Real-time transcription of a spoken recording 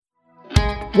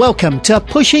Welcome to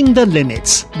Pushing the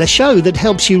Limits, the show that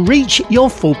helps you reach your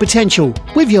full potential,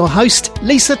 with your host,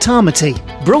 Lisa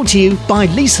Tamati. Brought to you by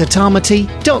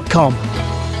lisatamati.com.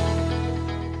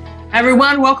 Hey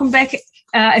everyone, welcome back.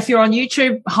 If you're on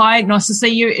YouTube, hi, nice to see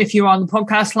you. If you're on the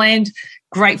podcast land,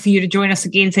 great for you to join us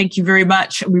again. Thank you very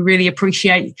much. We really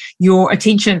appreciate your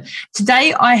attention.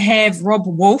 Today, I have Rob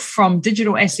Wolf from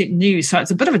Digital Asset News. So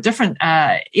it's a bit of a different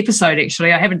episode,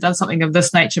 actually. I haven't done something of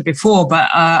this nature before, but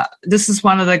this is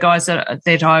one of the guys that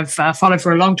I've followed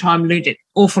for a long time, learned an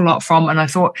awful lot from, and I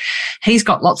thought he's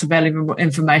got lots of valuable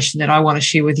information that I want to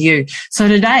share with you. So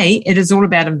today, it is all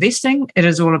about investing. It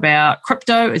is all about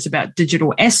crypto. It's about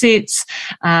digital assets.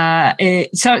 So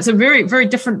it's a very, very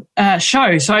different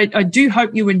show. So I do hope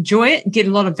you enjoy it, get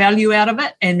a lot of value out of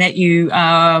it, and that you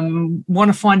want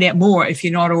to find out more if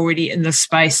you're not already in this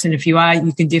space. And if you are,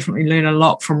 you can definitely learn a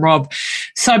lot from Rob.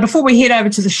 So before we head over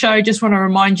to the show, just want to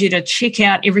remind you to check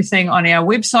out everything on our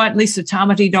website,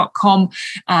 lisatamati.com.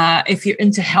 If you're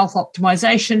into health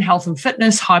optimization, health and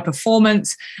fitness, high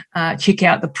performance, check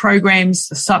out the programs,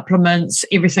 the supplements,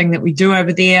 everything that we do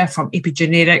over there, from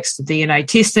epigenetics to DNA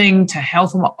testing to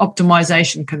health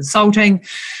optimization consulting,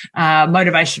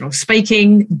 motivational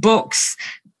speaking, books.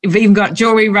 We've even got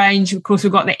jewelry range. Of course,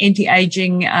 we've got the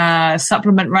anti-aging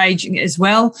supplement range as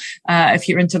well, if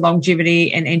you're into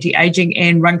longevity and anti-aging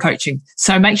and run coaching.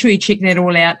 So make sure you check that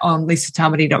all out on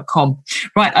lisatamati.com.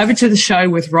 Right, over to the show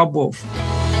with Rob Wolf.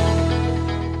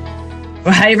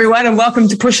 Well, hey, everyone, and welcome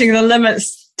to Pushing the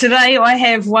Limits. Today, I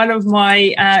have one of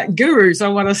my gurus, I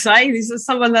want to say. This is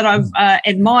someone that I've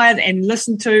admired and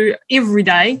listened to every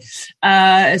day.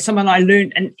 Someone I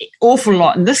learned an awful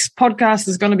lot. And this podcast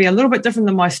is going to be a little bit different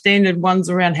than my standard ones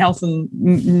around health and,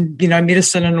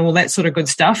 medicine and all that sort of good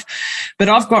stuff. But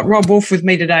I've got Rob Wolf with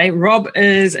me today. Rob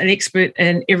is an expert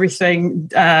in everything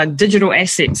digital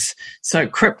assets, so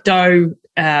crypto,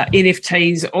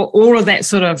 NFTs, all of that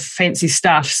sort of fancy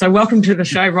stuff. So welcome to the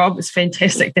show, Rob. It's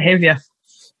fantastic to have you.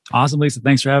 Awesome, Lisa.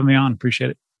 Thanks for having me on. Appreciate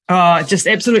it. Oh, just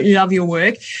absolutely love your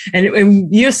work. And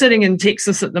you're sitting in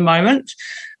Texas at the moment,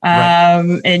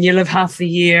 right. And you live half the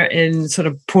year in sort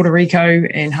of Puerto Rico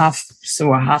and half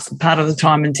part of the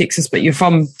time in Texas, but you're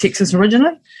from Texas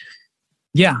originally?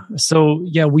 Yeah. So,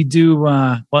 we do,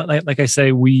 like I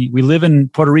say, we live in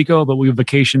Puerto Rico, but we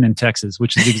vacation in Texas,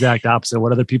 which is the exact opposite of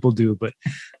what other people do. But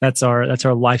that's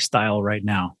our lifestyle right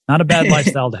now. Not a bad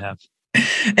lifestyle to have.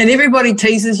 And everybody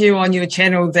teases you on your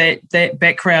channel that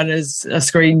background is a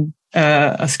screen,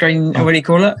 what do you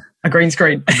call it? A green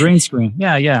screen. A green screen.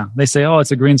 Yeah. They say, oh,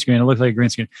 it's a green screen. It looks like a green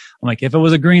screen. I'm like, if it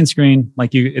was a green screen,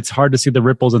 it's hard to see the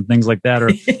ripples and things like that.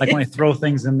 Or like when I throw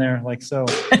things in there, like so.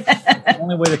 It's the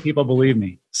only way that people believe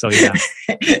me. So, yeah.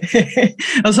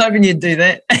 I was hoping you'd do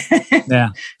that.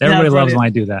 Yeah. Everybody loves when I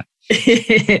do that.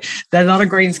 They're not a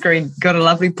green screen. Got a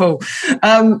lovely pool.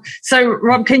 So,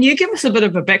 Rob, can you give us a bit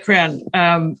of a background?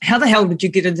 How the hell did you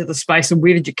get into the space, and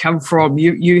where did you come from?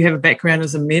 You have a background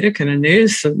as a medic and a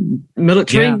nurse and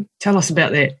military. Yeah. Tell us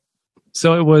about that.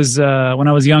 So it was when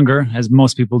I was younger, as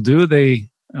most people do. They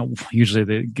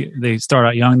usually they start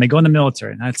out young and they go in the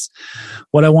military, and that's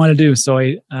what I wanted to do. So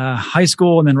high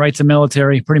school and then right to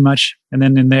military, pretty much. And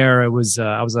then in there, I was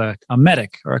a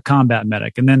medic or a combat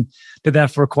medic, and then did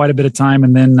that for quite a bit of time.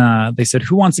 And then they said,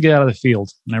 "Who wants to get out of the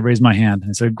field?" And I raised my hand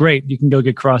and said, "Great, you can go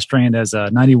get cross trained as a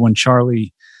 91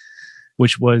 Charlie,"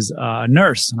 which was a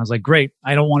nurse. And I was like, "Great,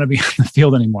 I don't want to be in the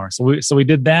field anymore." So we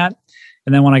did that.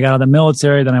 And then when I got out of the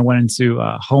military, then I went into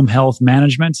home health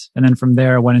management. And then from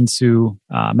there, I went into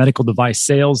medical device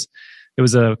sales. It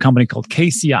was a company called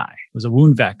KCI. It was a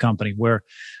wound vac company where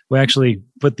we actually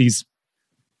put these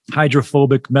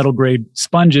hydrophobic metal grade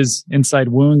sponges inside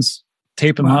wounds,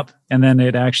 tape them up, and then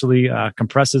it actually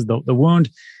compresses the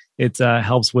wound. It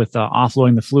helps with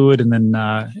offloading the fluid, and then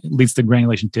it leads to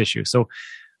granulation tissue. So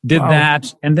did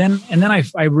that. And then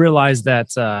I realized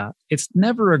that it's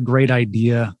never a great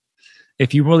idea,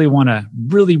 if you really want to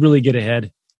really get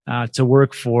ahead, to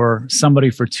work for somebody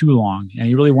for too long, and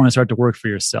you really want to start to work for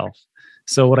yourself.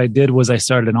 So what I did was I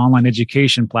started an online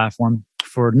education platform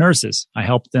for nurses. I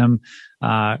helped them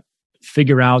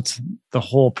figure out the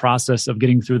whole process of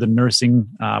getting through the nursing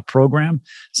program.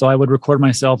 So I would record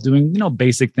myself doing,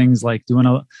 basic things like doing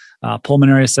a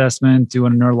pulmonary assessment,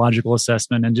 doing a neurological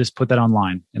assessment, and just put that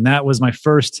online. And that was my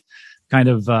first kind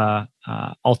of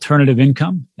alternative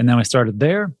income. And then I started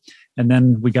there. And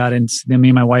then me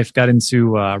and my wife got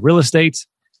into real estate,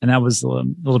 and that was a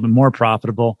little bit more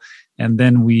profitable. And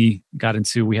then we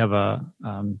have a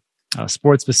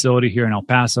sports facility here in El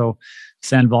Paso,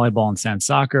 sand volleyball and sand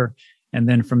soccer. And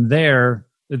then from there,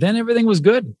 everything was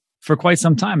good for quite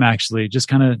some time, actually. Just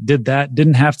kind of did that.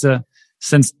 Didn't have to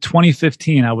since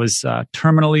 2015, I was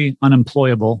terminally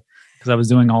unemployable because I was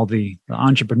doing all the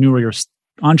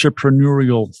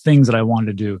entrepreneurial things that I wanted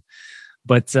to do.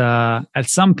 But at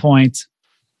some point,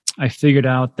 I figured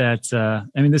out that,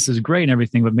 this is great and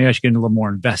everything, but maybe I should get into a little more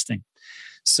investing.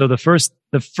 So the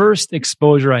first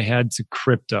exposure I had to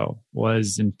crypto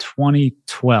was in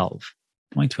 2012.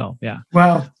 2012, yeah.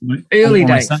 Wow. Early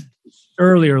days.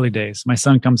 Early days. My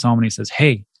son comes home and he says,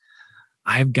 "Hey,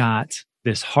 I've got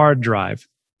this hard drive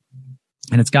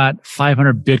and it's got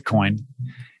 500 Bitcoin.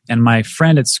 And my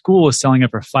friend at school is selling it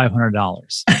for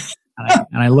 $500.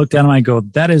 And I looked at him, I go,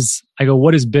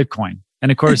 what is Bitcoin?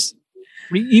 And of course,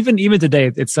 even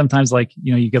today, it's sometimes like,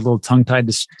 you get a little tongue-tied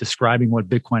describing what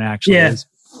Bitcoin actually is.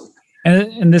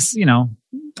 And this,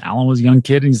 Alan was a young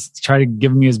kid and he's trying to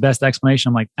give me his best explanation.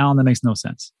 I'm like, Alan, that makes no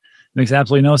sense. It makes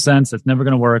absolutely no sense. That's never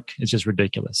going to work. It's just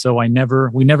ridiculous. So we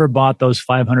never bought those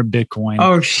 500 Bitcoin.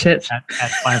 Oh shit!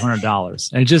 At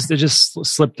 $500, and it just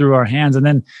slipped through our hands. And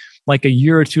then, like a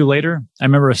year or two later, I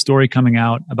remember a story coming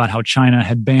out about how China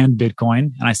had banned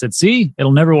Bitcoin, and I said, "See,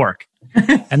 it'll never work."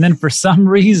 And then for some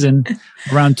reason,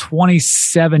 around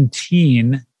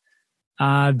 2017,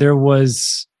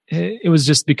 it was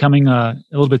just becoming a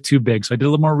little bit too big. So I did a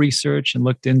little more research and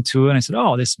looked into it. And I said,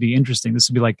 "Oh, this would be interesting. This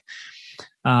would be like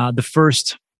the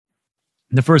first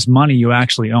money you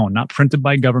actually own, not printed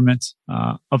by government,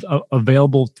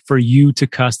 available for you to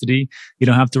custody. You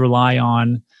don't have to rely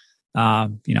on,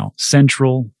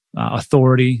 central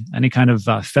authority, any kind of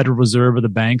Federal Reserve or the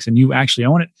banks, and you actually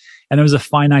own it. And there was a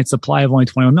finite supply of only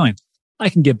 21 million. I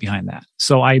can get behind that.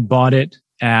 So I bought it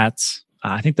at,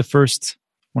 I think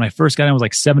when I first got in, it was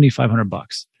like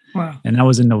 $7,500. Wow. And that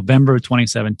was in November of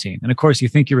 2017. And of course, you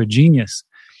think you're a genius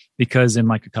because in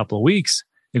like a couple of weeks,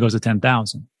 it goes to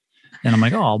 10,000. And I'm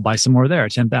like, oh, I'll buy some more there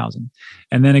at 10,000.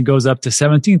 And then it goes up to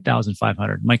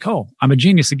 17,500. I'm like, oh, I'm a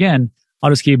genius again.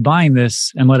 I'll just keep buying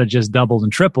this and let it just double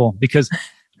and triple, because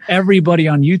everybody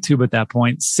on YouTube at that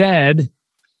point said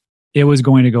it was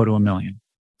going to go to 1 million.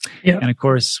 Yeah. And of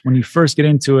course, when you first get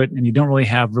into it and you don't really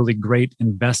have really great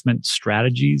investment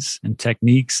strategies and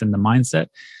techniques and the mindset,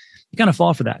 you kind of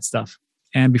fall for that stuff.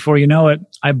 And before you know it,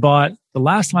 the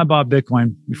last time I bought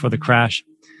Bitcoin before the crash,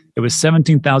 it was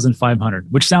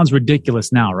 17,500, which sounds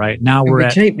ridiculous now, right? Now we're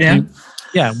at cheap now.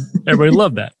 Yeah, everybody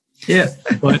loved that. Yeah.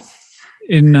 But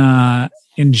in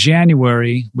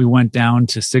January, we went down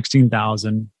to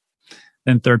 16,000,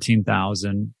 then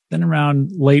 13,000. Then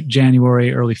around late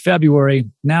January, early February,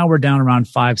 now we're down around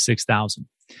 5,000-6,000.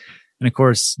 And of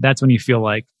course, that's when you feel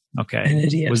like,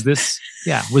 okay, was this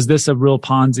a real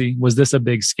Ponzi? Was this a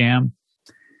big scam?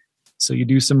 So you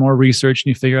do some more research and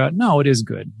you figure out, no, it is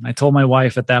good. I told my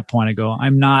wife at that point, I go,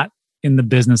 I'm not in the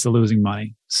business of losing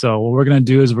money. So what we're going to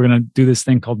do is we're going to do this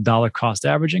thing called dollar cost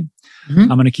averaging. Mm-hmm.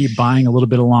 I'm going to keep buying a little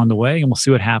bit along the way and we'll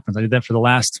see what happens. I did that for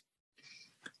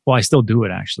I still do it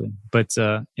actually. But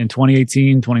in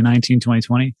 2018, 2019,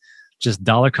 2020, just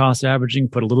dollar cost averaging,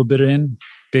 put a little bit in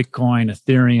Bitcoin,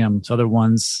 Ethereum, other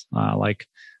ones like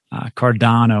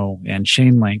Cardano and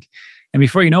Chainlink. And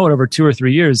before you know it, over 2 or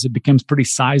 3 years, it becomes pretty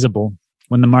sizable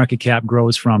when the market cap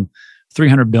grows from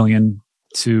 300 billion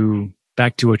to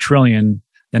back to $1 trillion,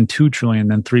 then 2 trillion,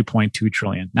 then 3.2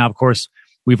 trillion. Now, of course,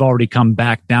 we've already come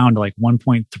back down to like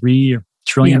 1.3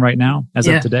 trillion right now as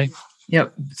of today.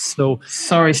 Yep. So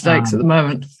sorry stakes at the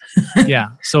moment. Yeah.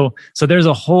 So there's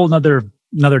a whole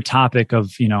another topic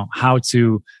of, how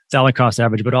to dollar cost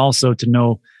average, but also to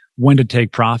know when to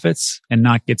take profits and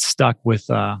not get stuck with,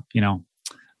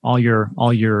 all your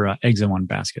eggs in one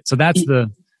basket. So that's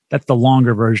the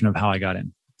longer version of how I got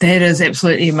in. That is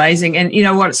absolutely amazing. And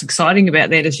what's exciting about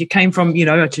that is you came from,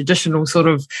 a traditional sort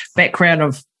of background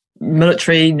of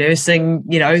military, nursing,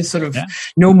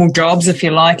 normal jobs, if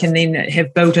you like, and then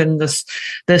have built in this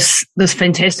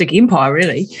fantastic empire,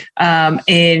 really. And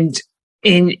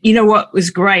what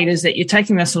was great is that you're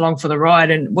taking us along for the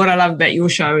ride. And what I love about your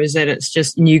show is that it's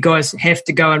just, you guys have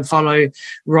to go and follow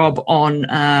Rob on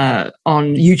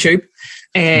YouTube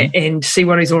and see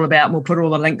what he's all about. And we'll put all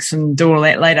the links and do all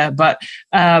that later. But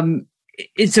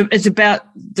it's about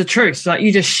the truth. Like,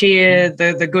 you just share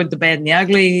the good, the bad, and the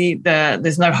ugly.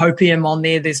 There's no hopium on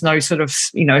there. There's no sort of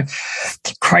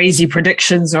crazy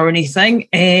predictions or anything,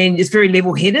 and it's very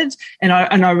level-headed. And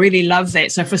I really love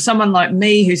that. So for someone like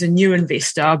me who's a new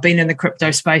investor, I've been in the crypto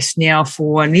space now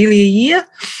for nearly a year,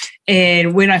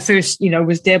 and when I first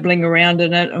was dabbling around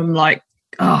in it, I'm like,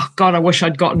 oh God, I wish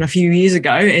I'd gotten a few years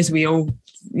ago, as we all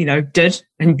did.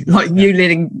 And you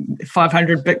letting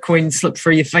 500 Bitcoin slip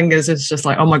through your fingers, it's just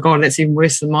like, oh my God, that's even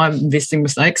worse than my investing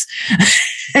mistakes.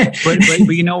 but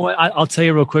you know what? I'll tell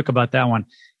you real quick about that one.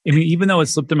 I mean, even though it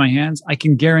slipped in my hands, I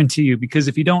can guarantee you, because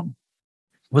if you don't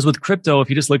was with crypto, if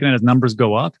you're just looking at it as numbers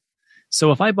go up.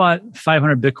 So if I bought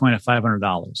 500 Bitcoin at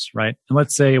 $500, right? And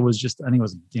let's say it was just, I think it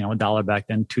was, $1 back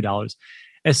then, $2.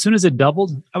 As soon as it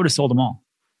doubled, I would have sold them all.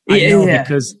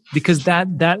 Because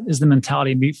that is the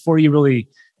mentality. Before you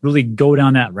really go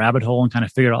down that rabbit hole and kind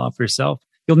of figure it all out for yourself,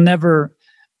 you'll never,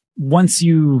 once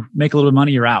you make a little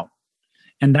money, you're out.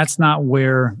 And that's not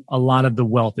where a lot of the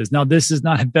wealth is. Now, this is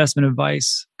not investment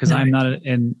advice because I'm not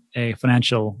a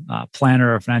financial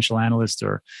planner or a financial analyst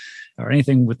or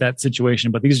anything with that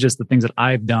situation. But these are just the things that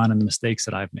I've done and the mistakes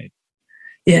that I've made.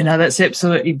 Yeah, no, that's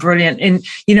absolutely brilliant. And,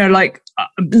 like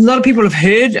a lot of people have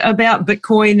heard about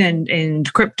Bitcoin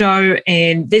and crypto,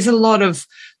 and there's a lot of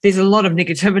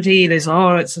negativity. There's,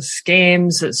 it's a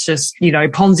scams. It's just,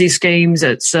 Ponzi schemes.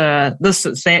 It's this,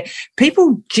 it's that.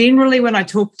 People generally, when I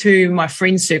talk to my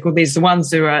friend circle, there's the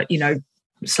ones who are,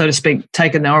 so to speak,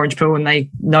 taking the orange pill and they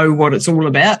know what it's all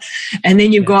about. And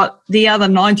then you've got the other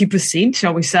 90%,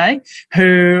 shall we say,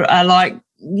 who are like,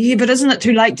 yeah, but isn't it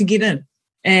too late to get in?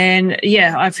 And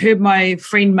yeah, I've heard my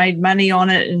friend made money on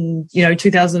it in,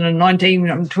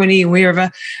 2019, 20,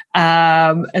 wherever,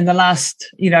 in the last,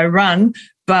 run.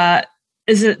 But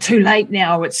is it too late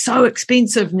now? It's so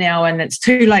expensive now and it's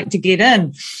too late to get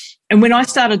in. And when I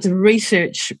started to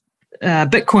research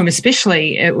Bitcoin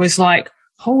especially, it was like,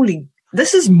 holy,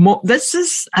 this is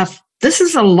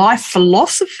a life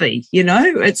philosophy,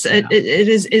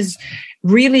 it is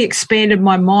really expanded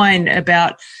my mind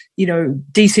about,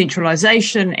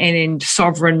 decentralization and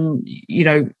sovereign,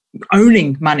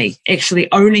 owning money, actually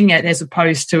owning it as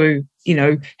opposed to,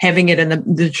 having it in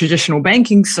the traditional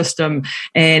banking system.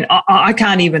 And I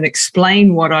can't even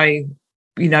explain what I,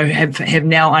 have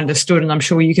now understood. And I'm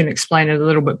sure you can explain it a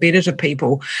little bit better to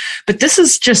people. But this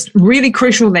is just really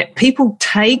crucial that people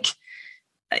take,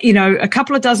 a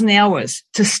couple of dozen hours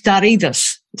to study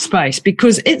this space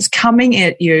because it's coming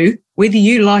at you, whether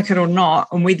you like it or not,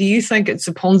 and whether you think it's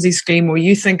a Ponzi scheme or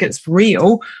you think it's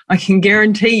real. I can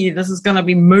guarantee you this is going to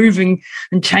be moving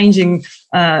and changing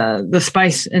the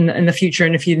space in the future.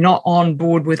 And if you're not on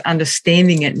board with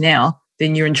understanding it now,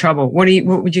 then you're in trouble. What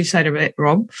would you say to that,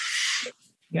 Rob?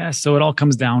 Yeah, so it all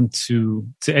comes down to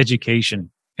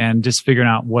education. And just figuring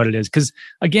out what it is. Because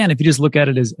again, if you just look at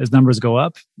it as numbers go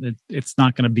up, it's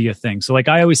not going to be a thing. So like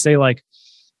I always say, like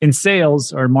in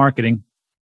sales or marketing,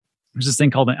 there's this thing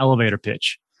called an elevator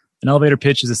pitch. An elevator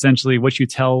pitch is essentially what you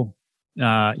tell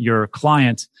your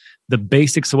client the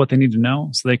basics of what they need to know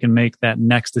so they can make that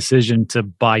next decision to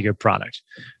buy your product,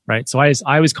 right? So I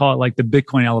always call it like the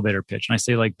Bitcoin elevator pitch. And I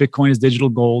say like Bitcoin is digital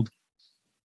gold.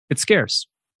 It's scarce.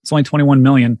 It's only 21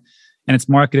 million. And it's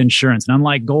market insurance. And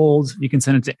unlike gold, you can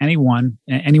send it to anyone,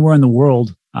 anywhere in the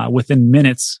world within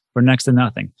minutes for next to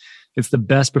nothing. It's the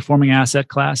best performing asset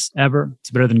class ever. It's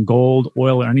better than gold,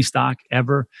 oil, or any stock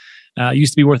ever. It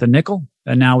used to be worth a nickel,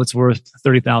 and now it's worth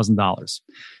 $30,000.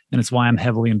 And it's why I'm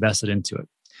heavily invested into it.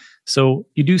 So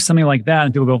you do something like that,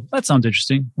 and people go, that sounds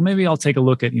interesting. Well, maybe I'll take a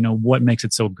look at, what makes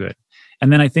it so good.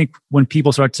 And then I think when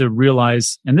people start to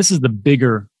realize, and this is the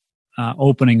bigger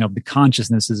opening of the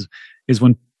consciousness, is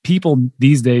when people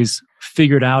these days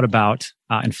figured out about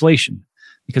inflation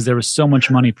because there was so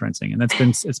much money printing, and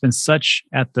it's been such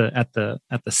at the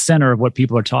center of what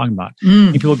people are talking about.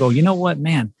 And people go, you know what,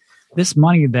 man, this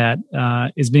money that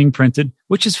is being printed,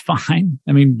 which is fine.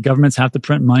 I mean, governments have to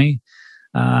print money.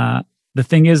 The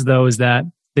thing is, though, is that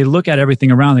they look at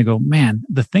everything around. They go, man,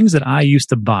 the things that I used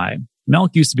to buy,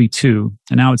 milk used to be $2,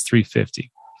 and now it's $3.50.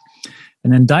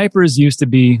 And then diapers used to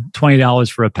be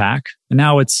 $20 for a pack, and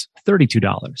now it's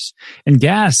 $32. And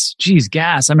gas,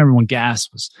 I remember when gas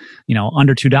was,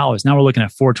 under $2. Now we're looking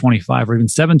at $4.25 or even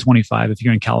 $7.25 if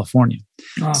you're in California.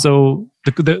 Wow. So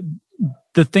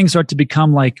the things start to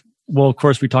become like, well, of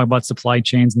course we talk about supply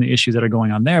chains and the issues that are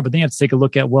going on there, but then you have to take a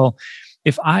look at, well,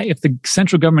 if the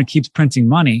central government keeps printing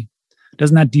money,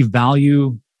 doesn't that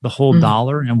devalue the whole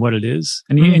dollar and what it is?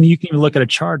 And you can even look at a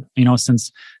chart,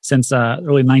 since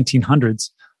early 1900s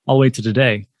all the way to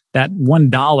today. That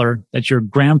 $1 that your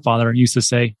grandfather used to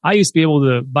say, I used to be able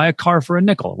to buy a car for a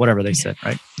nickel, whatever they said,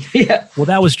 right? Yeah. Well,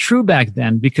 that was true back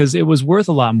then because it was worth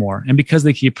a lot more. And because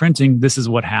they keep printing, this is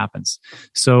what happens.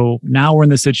 So now we're in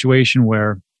the situation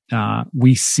where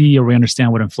we see or we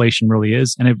understand what inflation really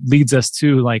is. And it leads us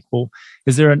to like, well,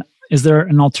 is there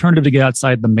an alternative to get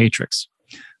outside the matrix?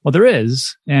 Well, there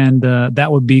is. And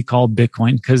that would be called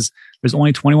Bitcoin because there's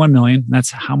only 21 million. That's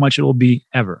how much it will be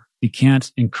ever. You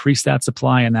can't increase that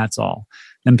supply, and that's all.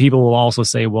 Then people will also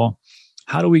say, well,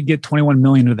 how do we get 21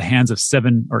 million into the hands of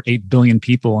 7 or 8 billion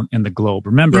people in the globe?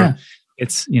 Remember,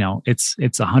 it's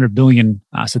 100 billion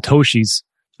Satoshis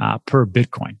per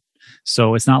Bitcoin.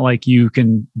 So it's not like you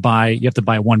have to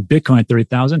buy one Bitcoin at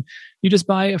 30,000. You just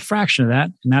buy a fraction of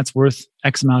that, and that's worth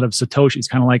X amount of Satoshis. It's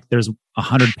kind of like there's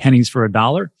 100 pennies for $1.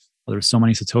 Well, there's so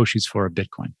many Satoshis for a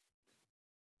Bitcoin.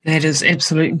 That is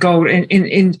absolute gold.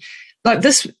 And like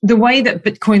this, the way that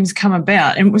Bitcoin's come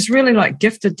about, and it was really like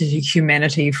gifted to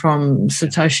humanity from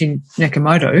Satoshi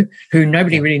Nakamoto, who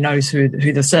nobody really knows who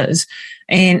this is.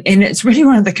 And it's really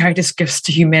one of the greatest gifts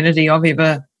to humanity I've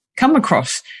ever come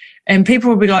across. And people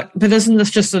will be like, but isn't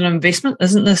this just an investment?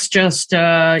 Isn't this just,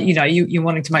 you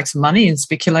wanting to make some money and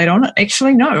speculate on it?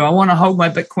 Actually, no, I want to hold my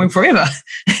Bitcoin forever.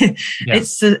 Yeah.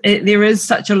 There is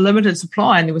such a limited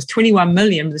supply, and there was 21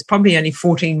 million. There's probably only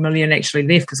 14 million actually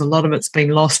left because a lot of it's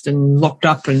been lost and locked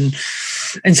up. And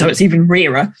so it's even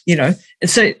rarer,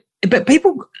 So, but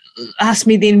people ask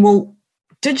me then, well,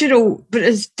 digital, but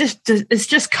it's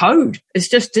just code. It's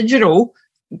just digital.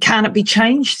 Can't it be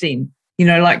changed then?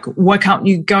 Like, why can't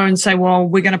you go and say, well,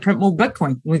 we're going to print more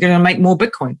Bitcoin. We're going to make more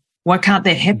Bitcoin. Why can't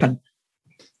that happen?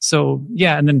 So,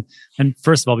 yeah. And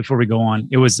first of all, before we go on,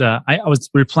 it was, I was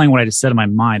replaying what I just said in my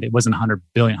mind. It wasn't 100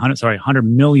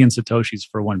 million Satoshis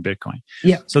for one Bitcoin.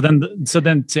 Yeah. So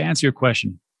then to answer your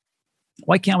question,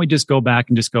 why can't we just go back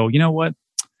and just go, you know what?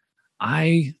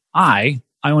 I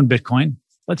own Bitcoin.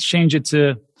 Let's change it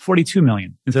to 42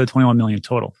 million instead of 21 million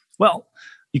total. Well,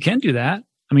 you can do that.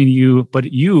 I mean,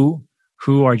 you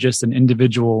who are just an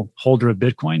individual holder of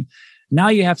Bitcoin, now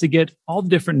you have to get all the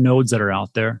different nodes that are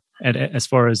out there as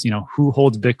far as, who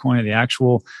holds Bitcoin, the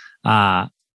actual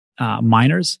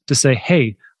miners, to say,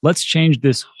 hey, let's change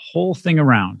this whole thing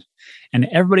around. And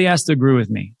everybody has to agree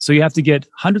with me. So you have to get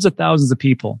hundreds of thousands of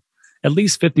people, at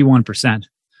least 51%,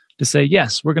 to say,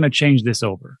 yes, we're going to change this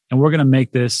over. And we're going to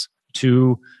make this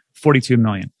to 42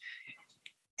 million.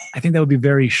 I think that would be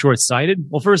very short-sighted.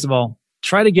 Well, first of all,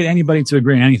 try to get anybody to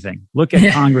agree on anything. Look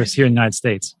at Congress here in the United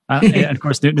States. And of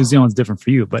course, New Zealand's different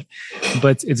for you, but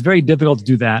it's very difficult to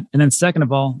do that. And then second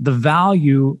of all, the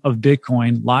value of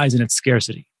Bitcoin lies in its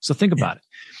scarcity. So think about it.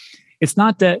 It's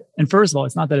not that, and first of all,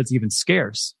 it's not that it's even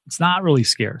scarce. It's not really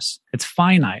scarce. It's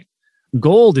finite.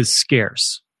 Gold is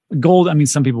scarce. Gold, I mean,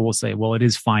 some people will say, well, it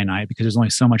is finite because there's only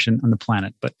so much on the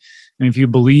planet. But I mean, if you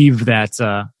believe that,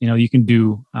 you can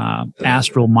do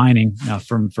astral mining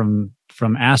from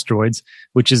asteroids,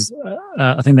 which is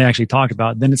a thing they actually talk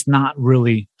about, then it's not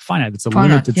really finite. It's a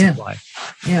limited supply.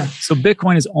 Yeah. So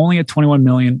Bitcoin is only at 21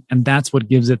 million, and that's what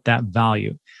gives it that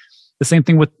value. The same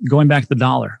thing with going back to the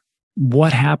dollar.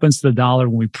 What happens to the dollar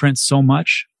when we print so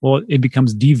much? Well, it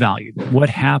becomes devalued. What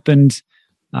happened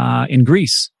in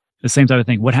Greece? The same type of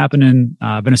thing. What happened in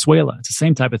Venezuela? It's the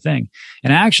same type of thing.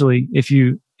 And actually, if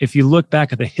you look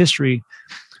back at the history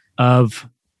of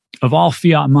all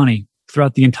fiat money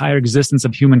throughout the entire existence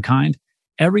of humankind,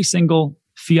 every single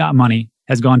fiat money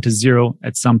has gone to zero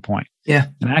at some point. Yeah.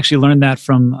 And I actually learned that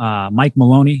from Mike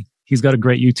Maloney. He's got a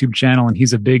great YouTube channel, and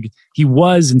he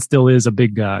was and still is a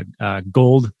big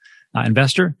gold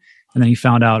investor. And then he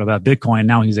found out about Bitcoin.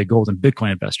 Now he's a gold and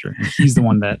Bitcoin investor. And he's the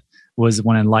one that was the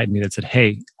one that enlightened me, that said,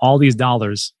 hey, all these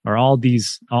dollars or all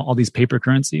these paper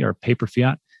currency or paper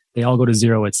fiat, they all go to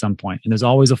zero at some point. And there's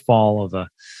always a fall of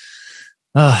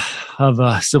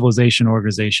a civilization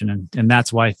organization. And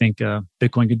that's why I think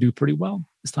Bitcoin could do pretty well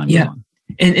this time along.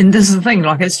 And this is the thing,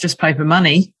 like, it's just paper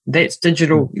money. That's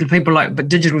digital. People are like, but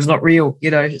digital's not real.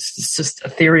 It's just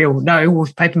ethereal. No, well,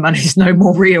 paper money is no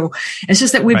more real. It's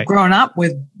just that we've grown up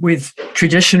with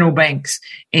traditional banks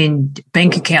and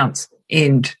bank accounts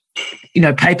and,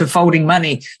 paper folding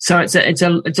money. So it's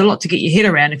a lot to get your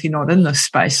head around if you're not in this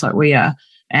space like we are,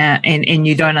 and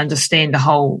you don't understand the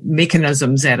whole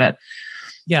mechanisms at it.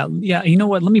 Yeah. You know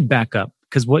what? Let me back up,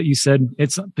 because what you said,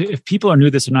 if people are new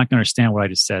to this, they're not going to understand what I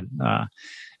just said.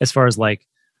 As far as like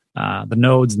the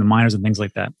nodes and the miners and things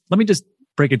like that. Let me just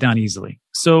break it down easily.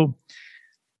 So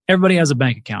everybody has a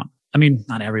bank account. I mean,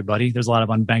 not everybody. There's a lot of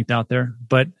unbanked out there,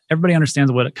 but everybody understands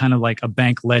what kind of like a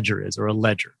bank ledger is, or a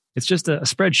ledger. It's just a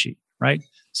spreadsheet, right?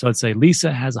 So I'd say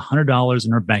Lisa has $100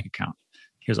 in her bank account.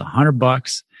 Here's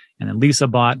 $100, and then Lisa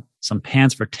bought some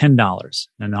pants for $10.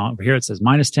 And now over here it says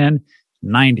minus 10,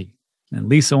 90. And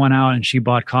Lisa went out and she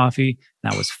bought coffee.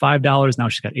 That was $5. Now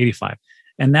she's got 85.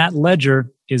 And that ledger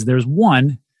there's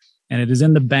one, and it is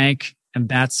in the bank, and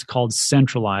that's called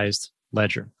centralized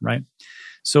ledger, right?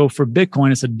 So for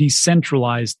Bitcoin, it's a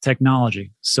decentralized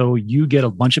technology. So you get a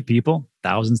bunch of people,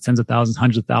 thousands, tens of thousands,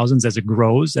 hundreds of thousands, as it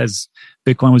grows. As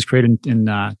Bitcoin was created in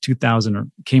 2000, or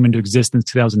came into existence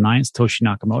 2009, Satoshi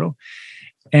Nakamoto.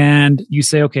 And you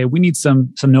say, okay, we need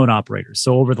some node operators.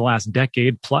 So over the last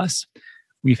decade plus,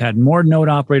 we've had more node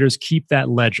operators keep that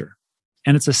ledger.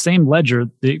 And it's the same ledger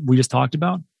that we just talked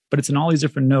about, but it's in all these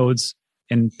different nodes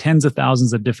in tens of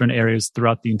thousands of different areas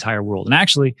throughout the entire world. And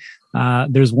actually,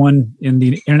 there's one in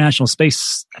the International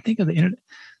Space, I think of the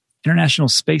International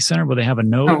Space Center, where they have a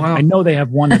node. Oh, wow. I know they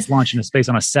have one that's launching into space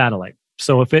on a satellite.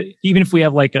 So even if we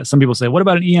have like some people say, what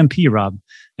about an EMP, Rob,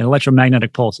 an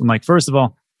electromagnetic pulse? I'm like, first of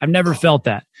all, I've never felt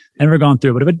that. I've never gone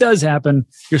through. But if it does happen,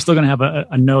 you're still going to have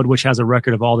a node which has a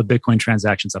record of all the Bitcoin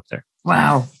transactions up there.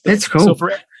 Wow, that's cool.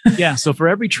 So for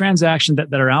every transaction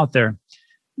that are out there,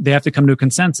 they have to come to a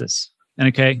consensus. And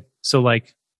okay, so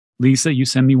like, Lisa, you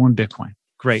send me 1 Bitcoin.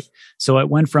 Great. So it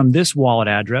went from this wallet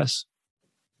address,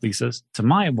 Lisa's, to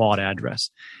my wallet address.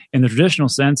 In the traditional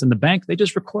sense, in the bank, they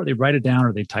just record, they write it down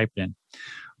or they type it in.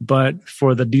 But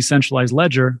for the decentralized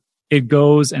ledger, it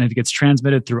goes and it gets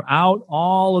transmitted throughout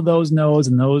all of those nodes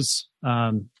and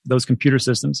those computer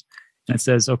systems. And it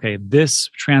says, okay, this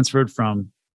transferred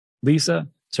from Lisa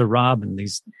to Rob and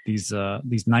these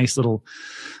nice little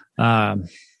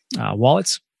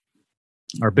wallets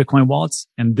or Bitcoin wallets.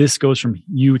 And this goes from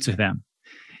you to them.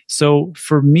 So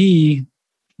for me,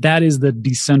 that is the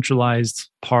decentralized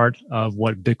part of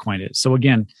what Bitcoin is. So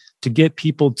again, to get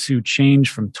people to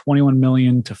change from 21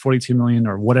 million to 42 million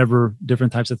or whatever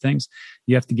different types of things,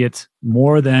 you have to get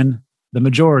more than the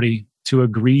majority to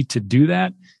agree to do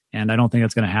that. And I don't think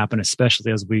that's going to happen,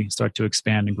 especially as we start to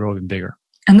expand and grow even bigger.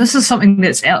 And this is something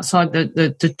that's outside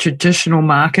the traditional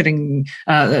marketing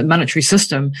monetary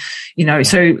system,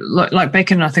 So like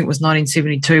back in, I think it was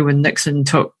 1972 when Nixon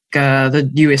took the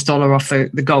US dollar off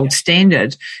the gold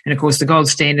standard. And of course, the gold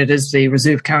standard is the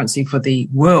reserve currency for the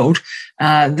world.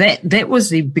 That was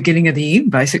the beginning of the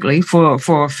end, basically, for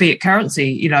fiat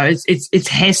currency. It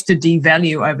has to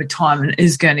devalue over time and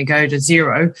is going to go to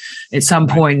zero at some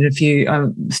point. If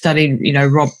you studied,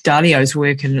 Rob Dalio's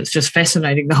work, and it's just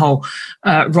fascinating, the whole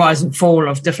rise and fall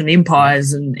of different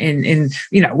empires. And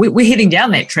we're heading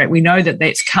down that track. We know that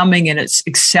that's coming, and it's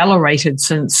accelerated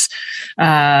since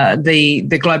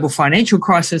the global financial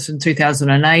crisis in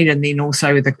 2008, and then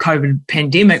also the COVID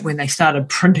pandemic when they started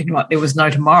printing like there was no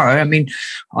tomorrow. I mean,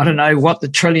 I don't know what the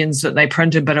trillions that they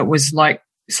printed, but it was like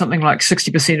something like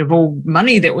 60% of all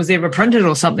money that was ever printed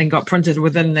or something got printed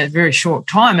within that very short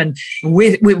time. And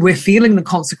we're feeling the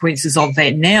consequences of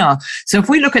that now. So if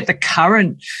we look at the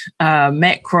current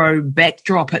macro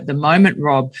backdrop at the moment,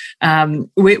 Rob,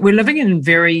 we're living in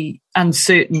very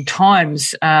uncertain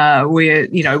times where,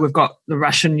 we've got the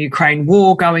Russian-Ukraine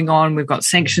war going on. We've got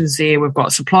sanctions there. We've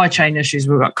got supply chain issues.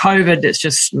 We've got COVID that's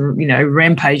just,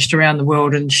 rampaged around the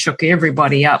world and shook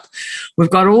everybody up. We've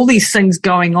got all these things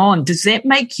going on. Does that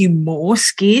make you more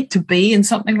scared to be in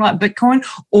something like Bitcoin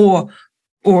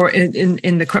or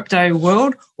in the crypto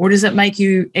world? Or does it make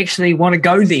you actually want to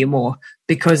go there more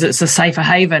because it's a safer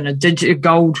haven, a digital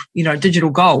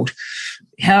gold?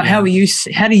 How do you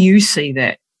see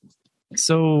that?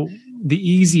 So the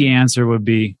easy answer would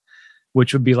be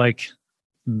like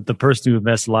the person who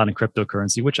invests a lot in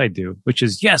cryptocurrency, which I do, which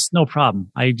is yes, no problem.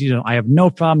 I have no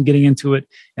problem getting into it,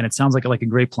 and it sounds like a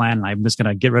great plan. And I'm just going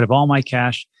to get rid of all my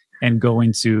cash and go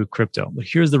into crypto. But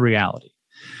here's the reality.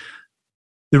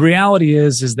 The reality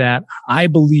is that I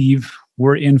believe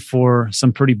we're in for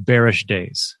some pretty bearish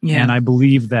days, and I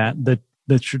believe that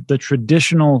the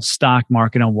traditional stock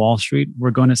market on Wall Street,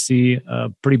 we're going to see a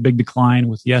pretty big decline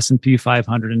with the S&P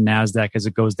 500 and NASDAQ as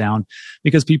it goes down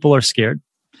because people are scared.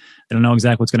 They don't know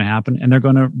exactly what's going to happen, and they're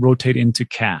going to rotate into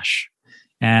cash.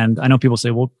 And I know people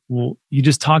say, well, you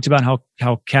just talked about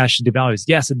how cash devalues.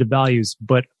 Yes, it devalues,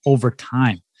 but over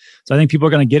time. So I think people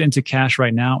are going to get into cash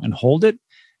right now and hold it,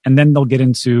 and then they'll get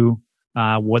into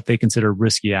what they consider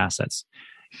risky assets.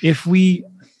 If we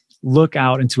look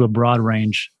out into a broad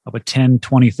range of 10,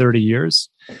 20, 30 years,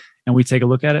 and we take a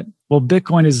look at it, well,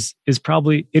 Bitcoin is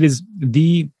probably, it is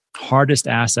the hardest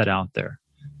asset out there.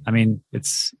 I mean,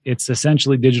 it's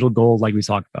essentially digital gold, like we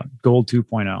talked about, gold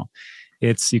 2.0.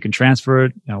 You can transfer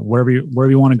it wherever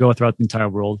you want to go throughout the entire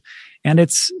world. And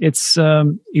it's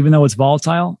even though it's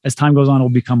volatile, as time goes on, it will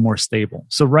become more stable.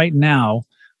 So right now,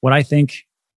 what I think,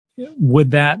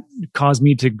 would that cause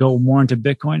me to go more into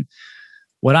Bitcoin?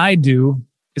 What I do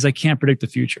is I can't predict the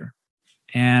future.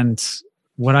 And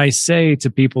what I say to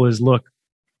people is, look,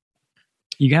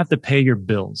 you have to pay your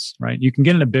bills, right? You can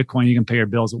get into Bitcoin, you can pay your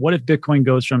bills. What if Bitcoin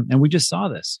goes from, and we just saw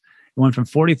this, it went from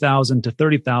 40,000 to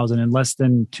 30,000 in less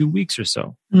than 2 weeks or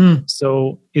so.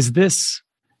 So is this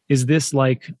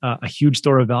like a huge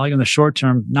store of value in the short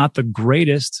term? Not the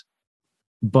greatest,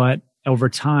 but over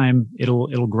time,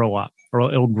 it'll grow up,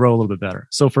 or it'll grow a little bit better.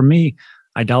 So for me,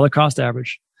 I dollar cost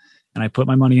average, and I put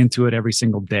my money into it every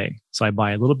single day. So I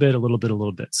buy a little bit, a little bit, a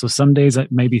little bit. So some days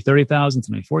it may be 30,000,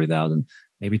 maybe 40,000,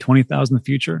 maybe 20,000 in the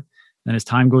future. And as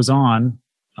time goes on,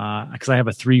 because I have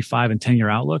a 3, 5, and 10 year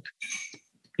outlook,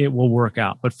 it will work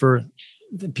out. But for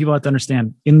people have to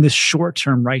understand, in this short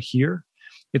term right here,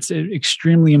 it's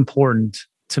extremely important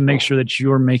to make sure that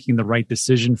you're making the right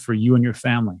decision for you and your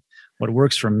family. What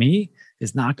works for me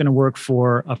is not going to work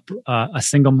for a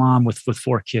single mom with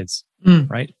 4 kids,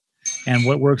 right? And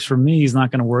what works for me is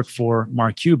not going to work for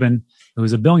Mark Cuban,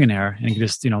 who's a billionaire and can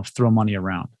just, throw money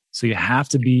around. So you have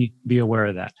to be aware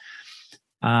of that.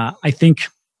 I think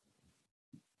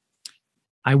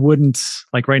I wouldn't,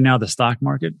 like right now, the stock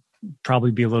market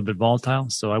probably be a little bit volatile.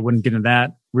 So I wouldn't get into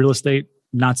that. Real estate,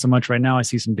 not so much right now. I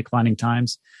see some declining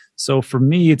times. So for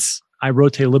me, I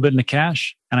rotate a little bit into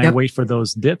cash and I wait for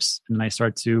those dips and I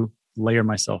start to layer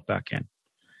myself back in.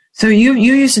 So you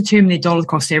use the term there, dollar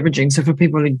cost averaging. So for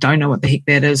people who don't know what the heck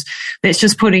that is, that's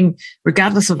just putting,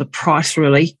 regardless of the price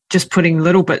really, just putting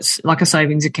little bits like a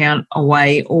savings account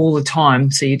away all the time.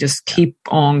 So you just keep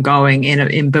on going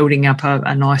and building up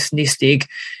a nice nest egg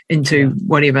into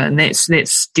whatever. And that's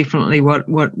definitely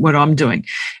what I'm doing.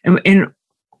 And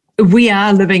we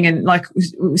are living in, like,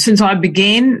 since I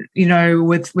began,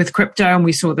 with crypto, and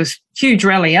we saw this huge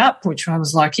rally up, which I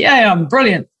was like, yeah, I'm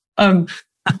brilliant.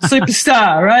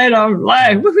 Superstar, right? I'm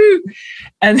like, woohoo.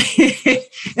 And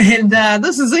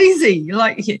this is easy.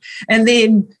 And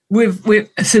then we've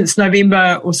since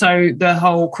November or so, the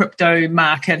whole crypto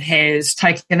market has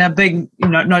taken a big,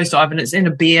 nosedive, and it's in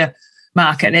a bear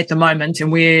market at the moment,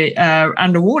 and we're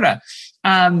underwater.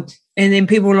 And then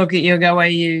people look at you and go, "Well,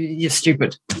 you're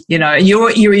stupid." You're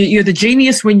the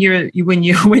genius when you're winning.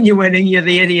 You're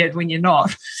the idiot when you're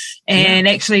not. And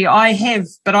actually,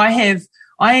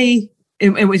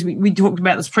 we talked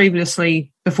about this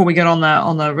previously before we got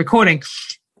on the recording.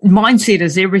 Mindset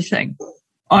is everything.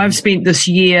 I've spent this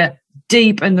year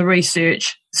deep in the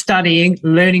research, studying,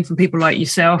 learning from people like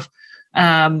yourself,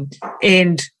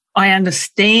 and I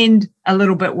understand a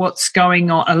little bit what's going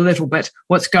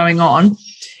on,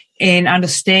 and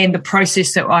understand the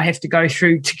process that I have to go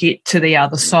through to get to the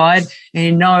other side,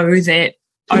 and know that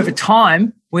over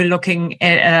time we're looking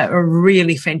at a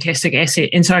really fantastic asset.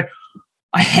 And so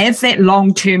I have that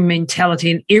long-term mentality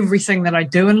in everything that I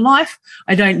do in life.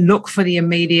 I don't look for the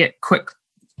immediate quick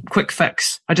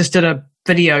fix. I just did a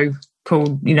video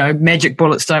called, Magic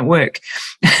Bullets Don't Work.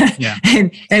 Yeah.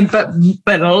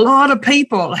 but a lot of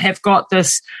people have got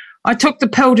this, I took the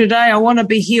pill today, I want to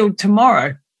be healed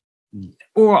tomorrow.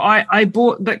 Or I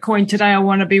bought Bitcoin today, I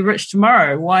want to be rich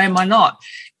tomorrow. Why am I not?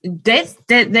 That's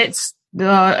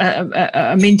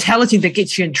a mentality that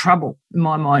gets you in trouble, in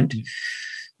my mind.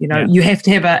 You have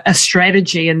to have a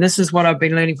strategy, and this is what I've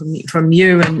been learning from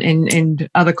you and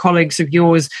other colleagues of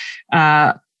yours,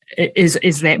 is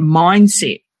that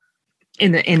mindset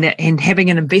and having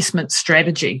an investment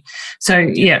strategy.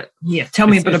 So tell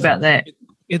me a bit about that.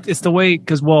 It's the way,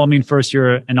 because first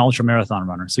you're an ultra marathon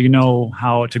runner, so you know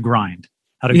how to grind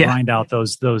out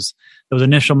those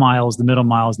initial miles, the middle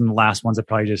miles, and the last ones that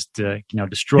probably just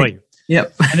destroy you.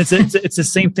 Yep. And it's the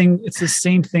same thing. It's the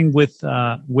same thing with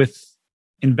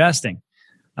investing.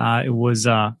 It was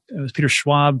Peter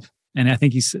Schwab, and I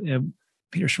think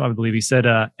Peter Schwab, I believe he said,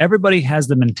 everybody has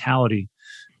the mentality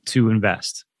to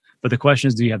invest, but the question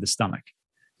is, do you have the stomach?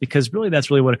 Because really,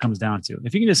 that's really what it comes down to.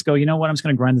 If you can just go, you know what, I'm just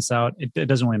going to grind this out, it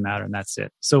doesn't really matter, and that's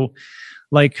it. So,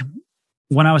 like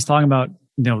when I was talking about,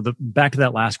 the back to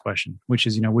that last question, which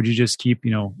is, would you just keep,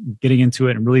 getting into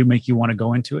it and really make you want to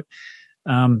go into it?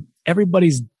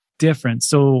 Everybody's different.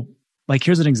 So, like,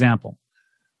 here's an example.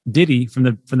 Diddy from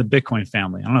the Bitcoin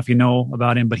family. I don't know if you know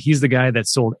about him, but he's the guy that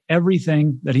sold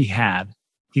everything that he had.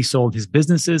 He sold his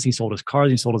businesses, he sold his cars,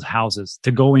 he sold his houses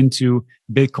to go into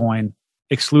Bitcoin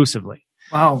exclusively.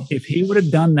 Wow. If he would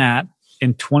have done that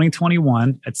in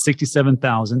 2021 at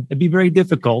 67,000, it'd be very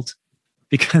difficult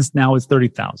because now it's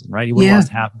 30,000, right? He would have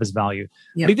lost half of his value.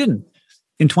 Yep. But he didn't.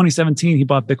 In 2017, he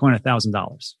bought Bitcoin at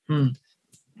 $1,000.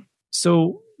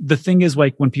 So the thing is,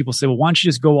 like, when people say, well, why don't you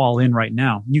just go all in right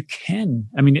now? You can.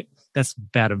 That's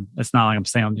bad. That's not like I'm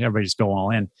saying everybody just go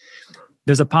all in.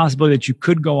 There's a possibility that you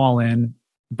could go all in,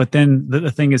 but then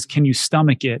the thing is, can you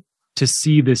stomach it to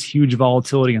see this huge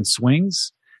volatility and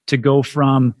swings to go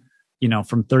from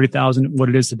 30,000, what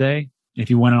it is today, if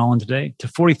you went all in today, to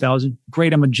 40,000,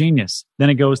 great, I'm a genius. Then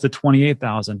it goes to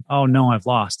 28,000. Oh no, I've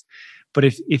lost. But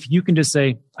if you can just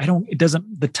say,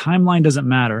 the timeline doesn't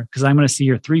matter because I'm going to see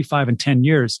here 3, 5, and 10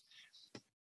 years,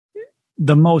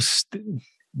 the most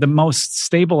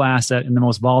stable asset in the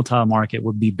most volatile market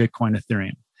would be Bitcoin,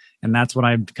 Ethereum. And that's what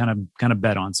I kind of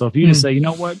bet on. So if you just say, you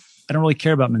know what, I don't really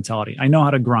care about mentality. I know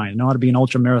how to grind. I know how to be an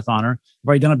ultra marathoner. I've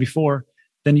already done it before.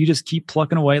 Then you just keep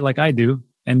plucking away like I do,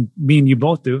 and me and you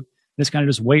both do. Just kind of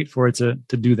just wait for it to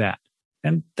do that.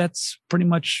 And that's pretty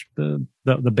much the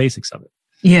basics of it.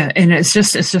 Yeah, and it's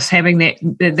just having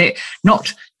that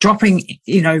not dropping,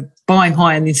 buying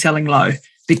high and then selling low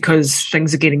because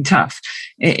things are getting tough.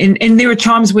 And there are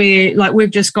times where, like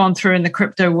we've just gone through in the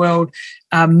crypto world,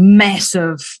 a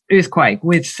massive earthquake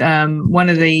with one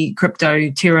of the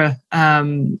crypto Terra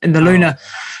in the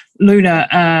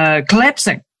Luna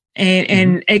collapsing,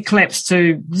 and it collapsed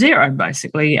to zero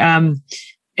basically.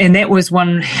 And that was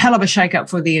one hell of a shake-up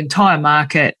for the entire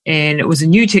market. And it was a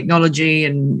new technology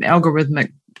and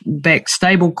algorithmic-backed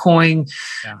stable coin.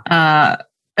 Yeah.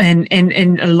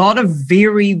 And a lot of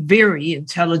very, very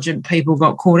intelligent people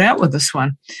got caught out with this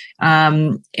one.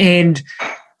 And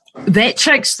that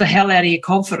shakes the hell out of your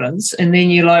confidence. And then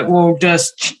you're like, well,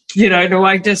 just, do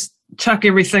I just chuck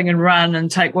everything and run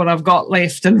and take what I've got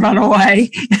left and run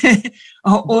away?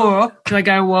 or do I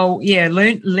go, well, yeah,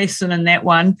 learned a lesson in that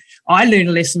one. I learned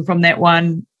a lesson from that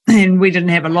one, and we didn't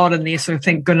have a lot in there, so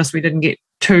thank goodness we didn't get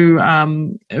too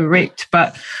wrecked.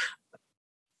 But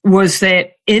was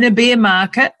that in a bear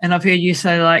market, and I've heard you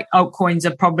say like altcoins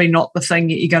are probably not the thing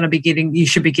that you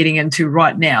should be getting into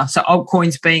right now. So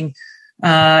altcoins being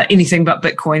anything but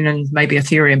Bitcoin and maybe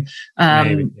Ethereum,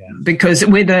 because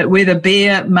where the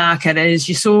bear market is,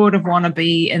 you sort of want to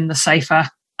be in the safer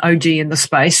OG in the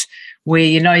space where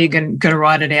you're going to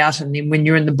ride it out, and then when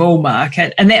you're in the bull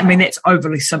market, and that's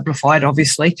overly simplified,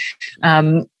 obviously,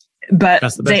 but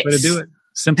that's the best way to do it.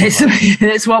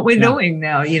 That's what we're doing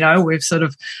now. We've sort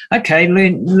of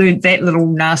learned that little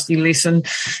nasty lesson,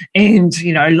 and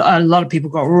a lot of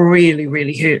people got really,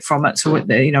 really hurt from it. So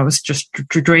it was just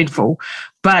dreadful.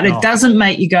 But it doesn't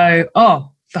make you go,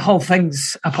 oh, the whole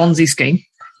thing's a Ponzi scheme,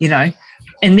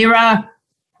 And there are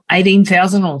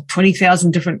 18,000 or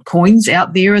 20,000 different coins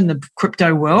out there in the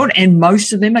crypto world, and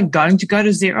most of them are going to go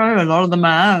to zero. A lot of them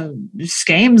are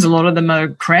scams. A lot of them are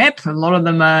crap. A lot of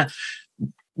them are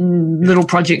little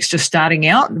projects just starting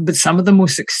out, but some of them will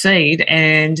succeed,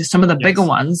 and some of the bigger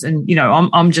ones, and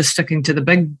I'm just sticking to the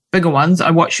bigger ones. I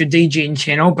watch your DGen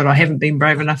channel, but I haven't been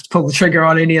brave enough to pull the trigger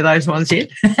on any of those ones yet,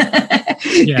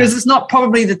 because it's not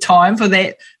probably the time for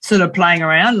that sort of playing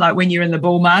around, like when you're in the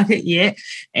bull market,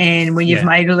 and when you've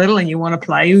made a little and you want to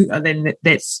play, then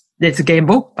that's a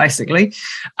gamble basically.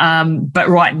 But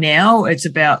right now it's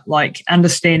about like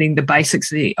understanding the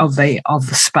basics of the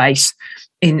space,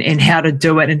 and how to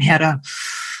do it and how to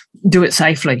do it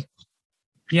safely.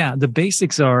 Yeah, the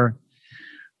basics are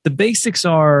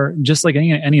just like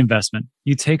any investment.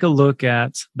 You take a look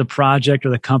at the project or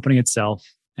the company itself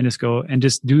and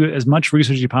just do as much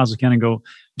research as you possibly can and go,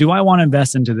 do I want to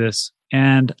invest into this?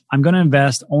 And I'm going to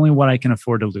invest only what I can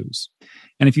afford to lose.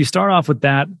 And if you start off with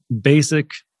that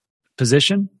basic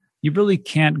position, you really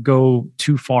can't go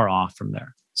too far off from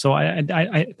there. So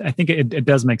I think it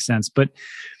does make sense. But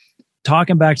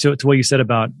talking back to what you said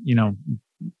about,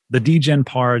 the DGen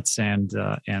parts and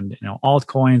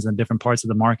altcoins and different parts of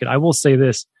the market, I will say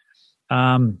this.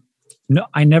 No,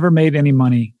 I never made any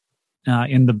money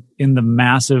in the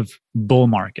massive bull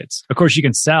markets. Of course, you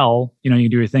can sell, you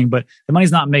do your thing, but the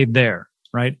money's not made there,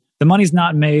 right? The money's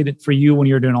not made for you when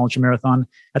you're doing ultra marathon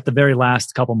at the very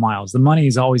last couple miles. The money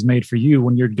is always made for you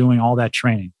when you're doing all that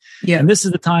training. Yeah. And this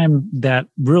is the time that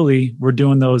really we're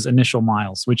doing those initial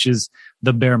miles, which is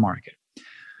the bear market.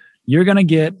 You're going to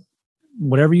get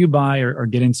whatever you buy or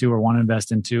get into or want to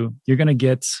invest into, you're going to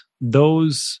get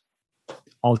those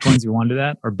altcoins you want to do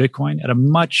that, or Bitcoin, at a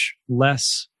much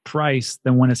less price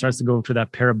than when it starts to go to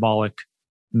that parabolic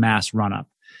mass run up.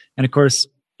 And of course,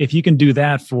 if you can do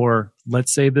that for,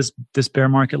 let's say this bear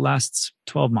market lasts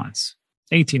 12 months,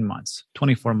 18 months,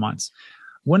 24 months,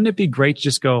 wouldn't it be great to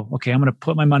just go, okay, I'm going to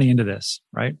put my money into this,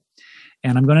 right?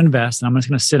 And I'm going to invest, and I'm just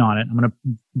going to sit on it. I'm going to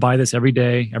buy this every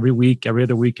day, every week, every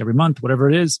other week, every month, whatever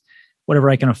it is,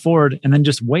 whatever I can afford, and then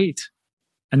just wait.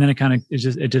 And then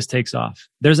it just takes off.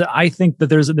 I think that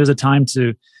there's a time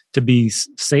to be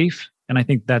safe. And I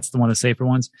think that's one of the safer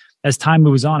ones. As time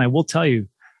moves on, I will tell you,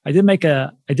 I did make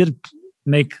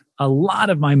a lot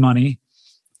of my money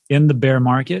in the bear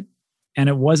market. And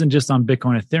it wasn't just on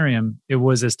Bitcoin, Ethereum. It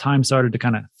was as time started to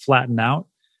kind of flatten out,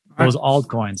 those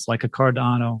altcoins like a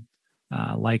Cardano,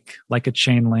 like a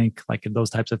Chainlink, like those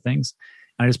types of things.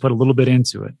 And I just put a little bit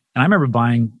into it. And I remember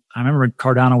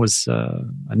Cardano was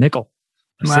a nickel,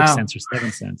 or 6 cents or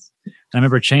 7 cents. And I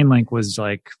remember Chainlink was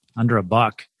like under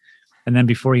 $1. And then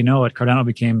before you know it, Cardano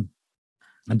became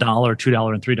 $1,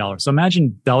 $2, and $3. So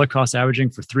imagine dollar cost averaging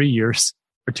for 3 years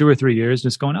or 2 or 3 years,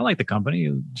 just going, I like the company,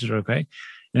 which is okay.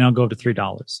 And I'll go up to $3.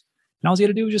 And all you had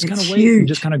to do was just kind of wait and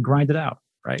just kind of grind it out,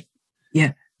 right?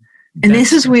 Yeah. And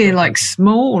this is where like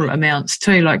small amounts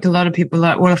too, like a lot of people are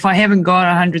like, well, if I haven't got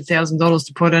 $100,000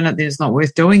 to put in it, then it's not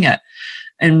worth doing it.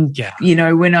 And,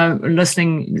 when I'm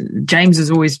listening, James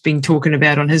has always been talking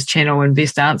about on his channel,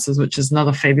 Invest Answers, which is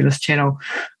another fabulous channel.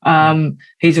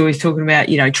 He's always talking about,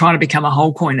 trying to become a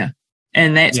whole coiner.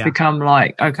 And that's become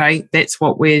like, okay, that's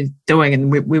what we're doing.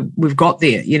 And we've got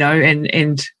there,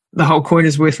 and the whole coin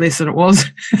is worth less than it was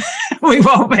we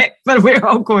roll back, but we're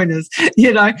whole coiners,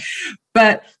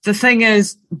 But the thing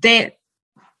is, that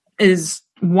is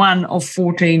one of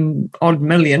 14 odd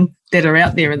million that are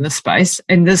out there in the space.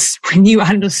 And this, when you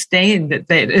understand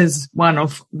that is one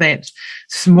of that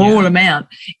small amount,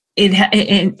 and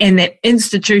that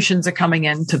institutions are coming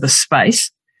into the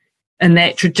space, and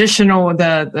that traditional,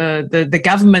 the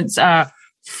governments are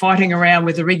fighting around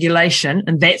with the regulation,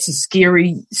 and that's a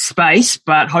scary space,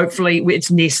 but hopefully it's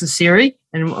necessary.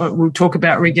 And we'll talk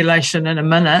about regulation in a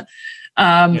minute.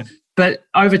 But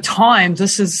over time,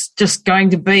 this is just going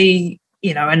to be,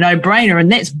 a no-brainer,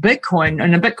 and that's Bitcoin.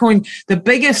 And Bitcoin, the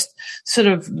biggest sort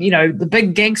of, the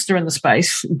big gangster in the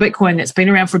space, Bitcoin, that's been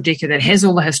around for a decade, that has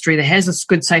all the history, that has a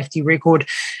good safety record,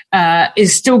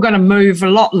 is still going to move a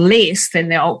lot less than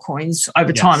the altcoins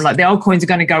over time. Like the altcoins are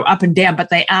going to go up and down, but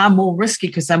they are more risky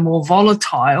because they're more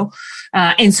volatile.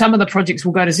 And some of the projects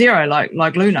will go to zero,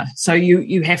 like Luna. So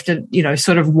you have to,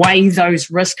 sort of weigh those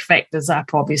risk factors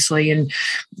up, obviously, and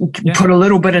put a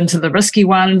little bit into the risky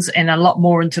ones and a lot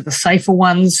more into the safer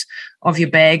ones of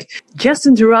your bag. Just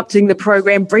interrupting the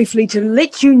program briefly to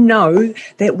let you know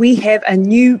that we have a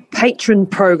new patron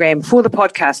program for the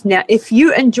podcast. Now, if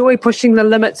you enjoy pushing the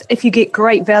limits, if you get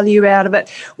great value out of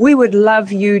it, we would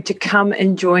love you to come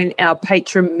and join our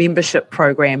patron membership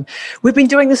program. We've been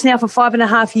doing this now for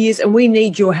 5.5 years, and we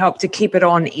need your help to keep it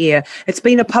on air. It's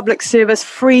been a public service,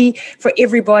 free for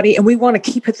everybody, and we want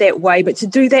to keep it that way. But to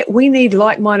do that, we need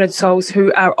like-minded souls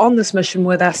who are on this mission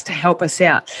with us to help us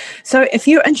out. So if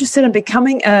you're interested in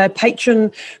becoming a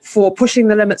patron for Pushing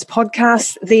the Limits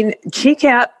podcast, then check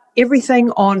out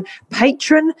everything on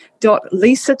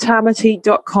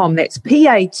patron.lisatamati.com. That's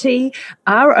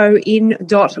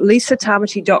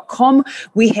patron.lisatamati.com.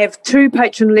 We have 2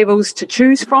 patron levels to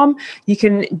choose from. You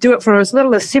can do it for as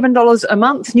little as $7 a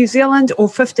month, New Zealand, or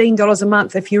 $15 a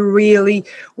month if you really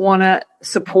want to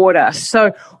support us.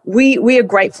 So we are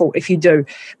grateful if you do.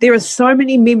 There are so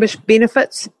many membership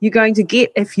benefits you're going to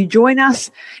get if you join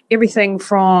us. Everything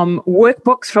from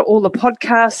workbooks for all the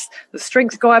podcasts, the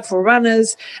strength guide for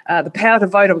runners, the power to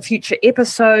vote on future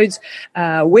episodes,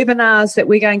 webinars that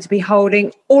we're going to be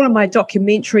holding, all of my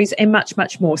documentaries, and much,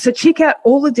 much more. So check out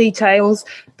all the details,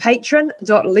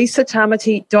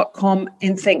 patron.lisatamati.com,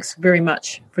 and thanks very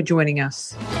much for joining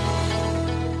us.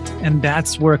 And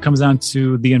that's where it comes down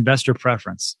to the investor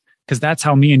preference, because that's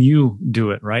how me and you do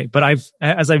it, right? But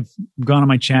as I've gone on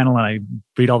my channel and I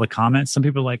read all the comments, some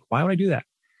people are like, why would I do that?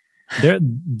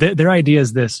 Their idea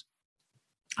is this: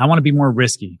 I want to be more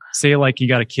risky. Say like you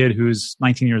got a kid who's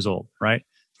 19 years old, right?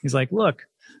 He's like, look,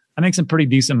 I make some pretty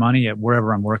decent money at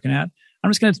wherever I'm working at. I'm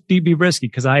just going to be risky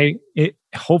because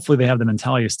hopefully they have the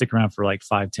mentality to stick around for like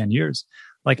 5-10 years.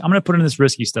 Like, I'm going to put in this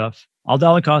risky stuff. I'll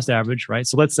dollar cost average, right?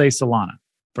 So let's say Solana,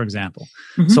 for example.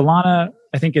 Mm-hmm. Solana,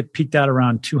 I think it peaked out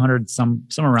around 200, somewhere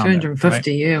around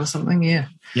 250, there, right? or something, yeah.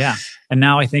 Yeah. And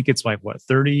now I think it's like, what,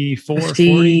 34,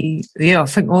 50, 40? Yeah, I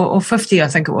think, or 50, I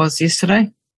think it was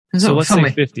yesterday. So let's say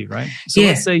 50, right? So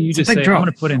let's say you just say, drop. I'm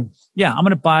going to put in,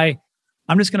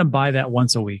 I'm just going to buy that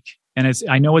once a week. And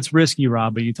I know it's risky,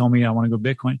 Rob, but you told me I want to go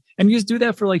Bitcoin. And you just do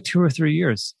that for like 2 or 3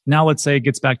 years. Now let's say it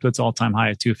gets back to its all-time high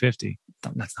at 250.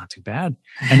 That's not too bad.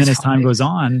 And then as time goes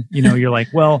on, you're like,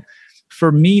 well,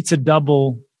 for me to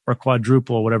double or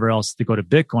quadruple or whatever else to go to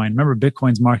Bitcoin, remember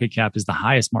Bitcoin's market cap is the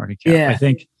highest market cap. Yeah. I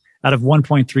think out of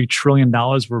 $1.3 trillion,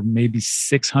 we're maybe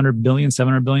 600 billion,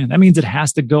 700 billion. That means it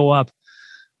has to go up,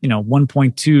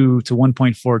 1.2 to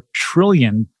 1.4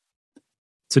 trillion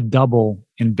to double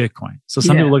in Bitcoin. So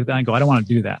some people look at that and go, I don't want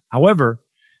to do that. However,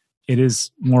 it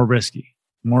is more risky,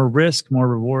 more risk, more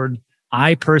reward.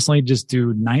 I personally just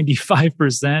do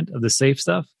 95% of the safe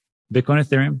stuff, Bitcoin,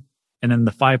 Ethereum, and then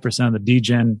the 5% of the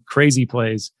degen crazy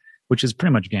plays, which is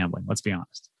pretty much gambling. Let's be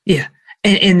honest. Yeah.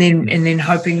 And then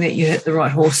hoping that you hit the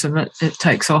right horse and it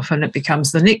takes off and it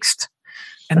becomes the next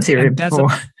Ethereum. And that's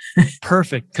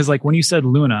perfect. Cause like when you said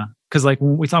Luna, cause like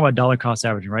when we talk about dollar cost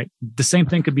averaging, right? The same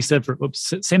thing could be said for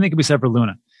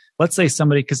Luna. Let's say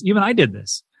somebody, cause even I did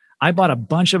this. I bought a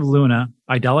bunch of Luna.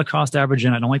 I dollar cost average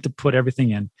in. I don't like to put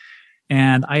everything in.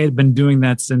 And I had been doing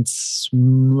that since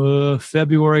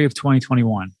February of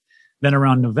 2021. Then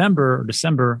around November or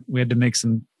December, we had to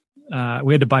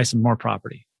buy some more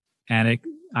property. And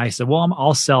I said, well,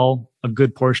 I'll sell a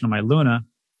good portion of my Luna.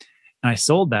 And I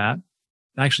sold that.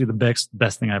 Actually, the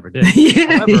best thing I ever did.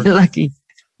 However, you're lucky.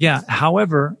 Yeah.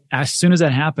 However, as soon as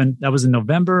that happened, that was in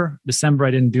November, December.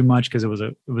 I didn't do much because it was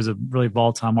a really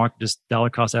volatile market, just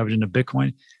dollar cost average into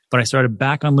Bitcoin. But I started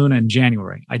back on Luna in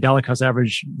January. I dollar cost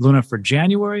averaged Luna for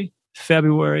January,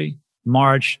 February,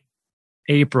 March,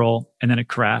 April, and then it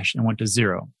crashed and went to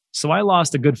zero. So I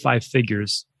lost a good 5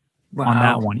 figures on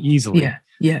that one easily.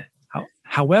 Yeah.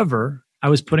 However, I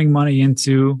was putting money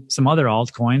into some other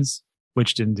altcoins,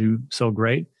 which didn't do so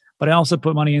great. But I also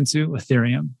put money into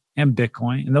Ethereum and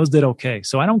Bitcoin, and those did okay.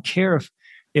 So I don't care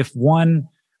if one,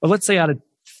 or let's say out of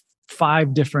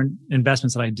 5 different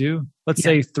investments that I do, let's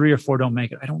say 3 or 4 don't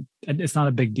make it. It's not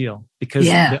a big deal because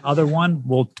the other one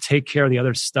will take care of the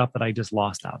other stuff that I just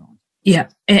lost out on. Yeah.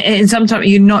 And sometimes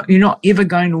you're not ever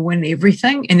going to win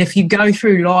everything. And if you go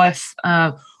through life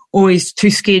always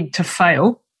too scared to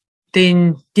fail,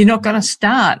 then you're not going to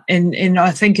start. And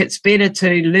I think it's better to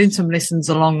learn some lessons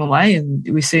along the way. And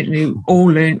we certainly all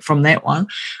learned from that one.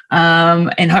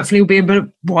 And hopefully we'll be a bit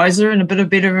wiser and a bit of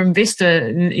better investor,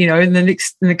 in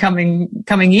the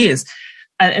coming years.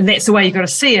 And that's the way you got to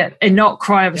see it, and not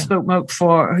cry over spilt milk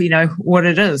for, what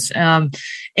it is.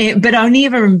 But only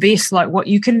ever invest like what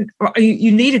you can.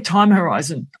 You need a time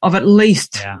horizon of at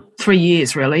least 3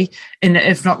 years, really, and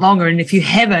if not longer. And if you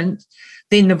haven't,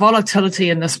 then the volatility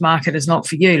in this market is not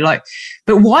for you.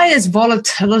 But why is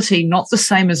volatility not the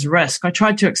same as risk? I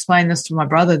tried to explain this to my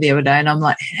brother the other day, and I'm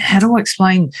like, how do I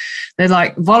explain? They're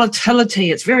like,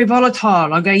 volatility, it's very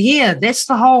volatile. I go, yeah, that's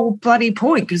the whole bloody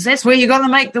point, because that's where you're going to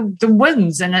make the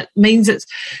wins. And it means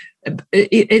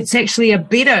it's actually a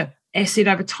better asset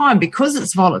over time because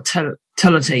it's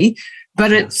volatility,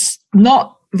 but it's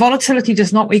not, volatility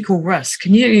does not equal risk.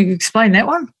 Can you explain that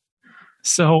one?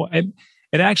 So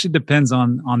it actually depends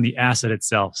on the asset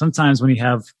itself. Sometimes when you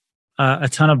have a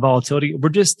ton of volatility,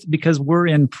 because we're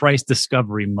in price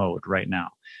discovery mode right now.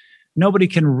 Nobody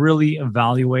can really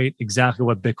evaluate exactly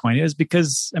what Bitcoin is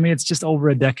because, it's just over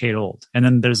a decade old. And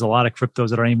then there's a lot of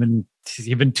cryptos that are even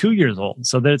 2 years old.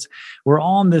 So we're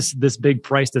all in this big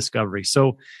price discovery.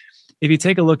 So if you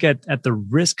take a look at the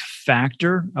risk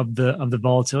factor of the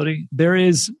volatility, there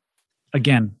is,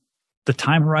 again, the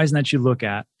time horizon that you look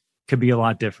at could be a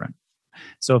lot different.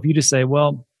 So if you just say,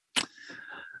 well,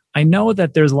 I know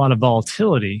that there's a lot of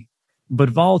volatility, but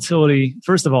volatility,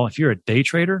 first of all, if you're a day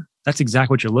trader, that's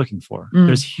exactly what you're looking for.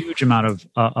 There's a huge amount of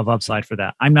upside for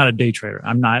that. I'm not a day trader.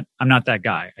 I'm not that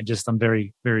guy. I'm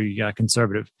very, very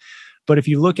conservative. But if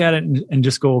you look at it and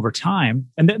just go over time,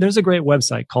 and there's a great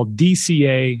website called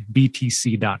dcabtc.com.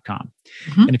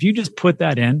 Mm-hmm. And if you just put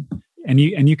that in, and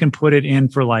you can put it in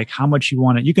for like how much you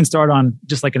want it. You can start on,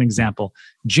 just like an example,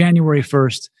 January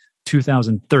 1st,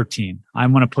 2013. I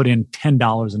want to put in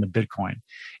 $10 into Bitcoin.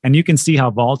 And you can see how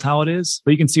volatile it is,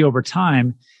 but you can see over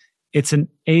time, it's an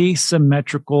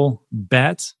asymmetrical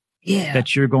bet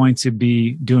that you're going to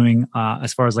be doing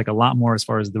as far as like a lot more as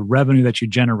far as the revenue that you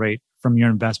generate from your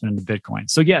investment into Bitcoin.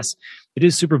 So yes, it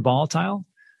is super volatile,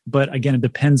 but again, it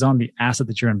depends on the asset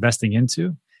that you're investing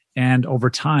into. And over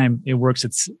time, it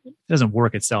doesn't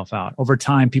work itself out. Over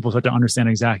time, people start to understand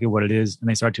exactly what it is and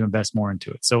they start to invest more into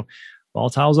it. So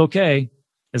volatile is okay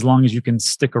as long as you can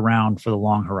stick around for the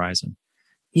long horizon.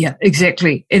 Yeah,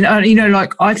 exactly. And,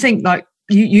 I think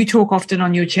you talk often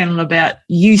on your channel about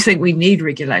you think we need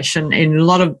regulation, and a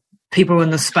lot of people in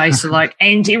the space are like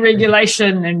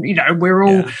anti-regulation, and we're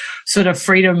all sort of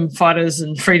freedom fighters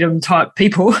and freedom type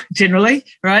people generally,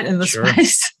 right? In the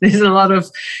space, there's a lot of,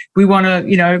 we want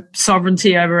to,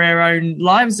 sovereignty over our own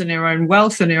lives and our own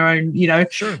wealth and our own,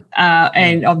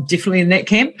 and I'm definitely in that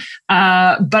camp.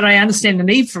 But I understand the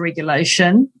need for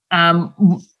regulation.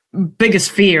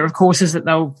 Biggest fear, of course, is that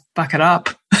they'll buck it up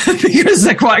because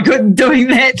they're quite good at doing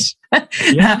that.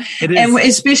 Yeah, it is. And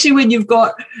especially when you've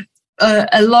got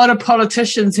a lot of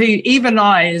politicians who, even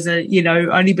I, as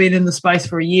only been in the space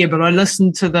for a year, but I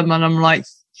listen to them and I'm like,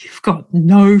 you've got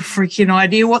no freaking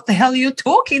idea what the hell you're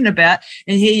talking about.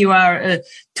 And here you are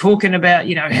talking about,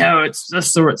 how it's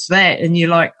this or it's that. And you're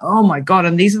like, oh my God.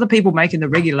 And these are the people making the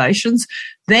regulations.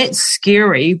 That's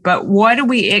scary. But why do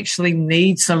we actually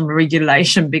need some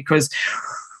regulation? Because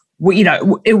we've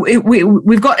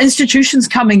got institutions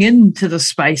coming into the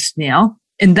space now,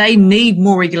 and they need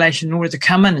more regulation in order to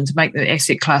come in and to make the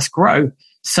asset class grow.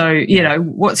 So,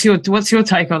 what's your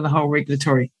take on the whole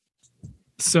regulatory?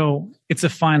 So it's a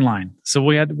fine line. So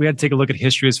we had to take a look at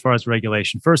history as far as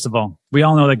regulation. First of all, we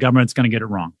all know that government's going to get it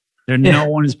wrong. No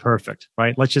one is perfect,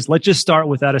 right? Let's just start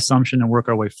with that assumption and work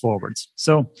our way forwards.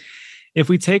 So if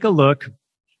we take a look,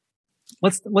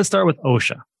 let's start with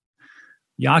OSHA,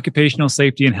 the Occupational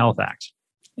Safety and Health Act.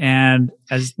 And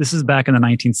as this is back in the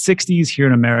 1960s here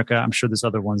in America, I'm sure there's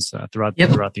other ones throughout the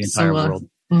entire world.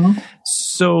 Mm-hmm.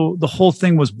 So the whole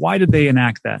thing was, why did they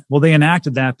enact that? Well, they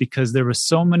enacted that because there were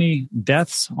so many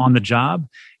deaths on the job,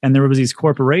 and there was these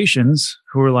corporations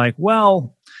who were like,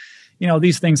 well,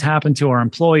 these things happen to our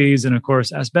employees, and of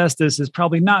course, asbestos is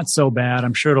probably not so bad.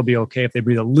 I'm sure it'll be okay if they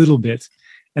breathe a little bit.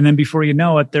 And then before you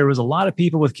know it, there was a lot of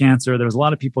people with cancer. There was a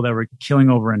lot of people that were killing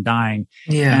over and dying.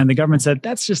 Yeah. And the government said,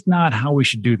 that's just not how we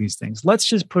should do these things. Let's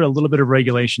just put a little bit of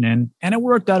regulation in. And it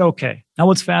worked out okay. Now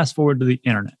let's fast forward to the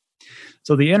internet.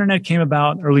 So the internet came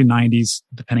about early 90s,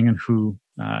 depending on who,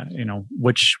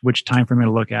 which time frame to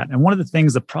look at. And one of the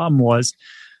things, the problem was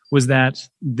that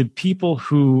the people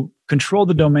who controlled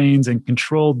the domains and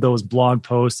controlled those blog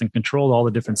posts and controlled all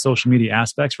the different social media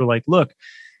aspects were like, look,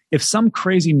 if some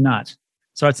crazy nut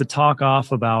starts to talk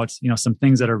off about, some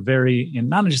things that are very,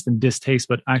 not just in distaste,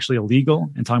 but actually illegal,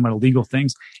 and talking about illegal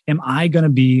things, am I going to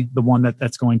be the one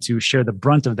that's going to share the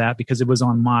brunt of that because it was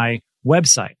on my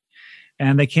website?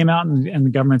 And they came out and the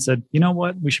government said, you know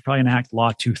what, we should probably enact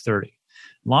Law 230.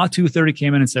 Law 230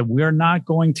 came in and said, we're not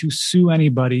going to sue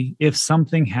anybody if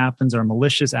something happens or a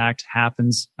malicious act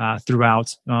happens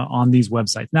throughout on these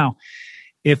websites. Now,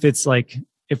 if it's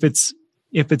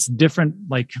different,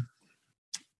 like,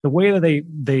 the way that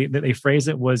they phrased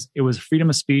it was freedom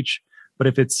of speech, but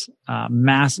if it's not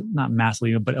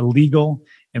massively, but illegal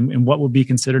and what would be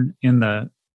considered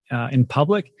in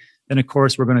public, then of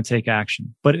course we're going to take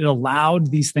action. But it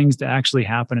allowed these things to actually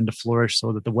happen and to flourish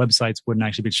so that the websites wouldn't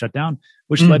actually be shut down,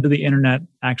 which led to the internet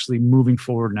actually moving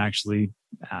forward and actually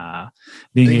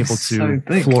being able to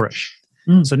flourish.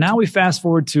 So now we fast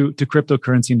forward to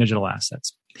cryptocurrency and digital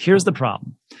assets. Here's the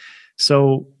problem.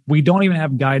 So we don't even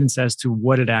have guidance as to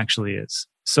what it actually is.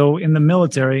 So in the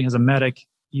military, as a medic,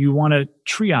 you want to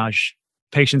triage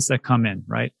patients that come in,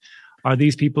 right? Are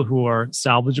these people who are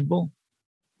salvageable?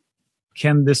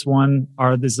 Is this one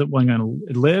going to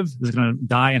live? Is it going to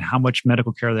die? And how much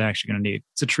medical care are they actually going to need?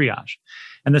 It's a triage.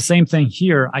 And the same thing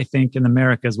here, I think, in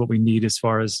America is what we need as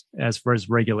far as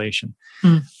regulation.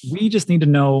 We just need to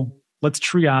know, let's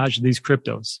triage these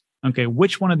cryptos. Okay,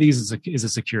 which one of these is a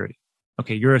security?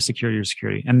 Okay, you're a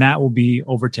security, and that will be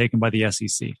overtaken by the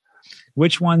SEC.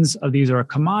 Which ones of these are a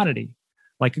commodity,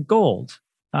 like a gold?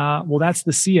 Well, that's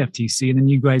the CFTC, and then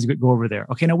you guys go over there.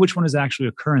 Okay, now which one is actually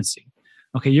a currency?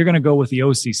 Okay, you're going to go with the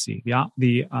OCC,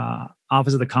 the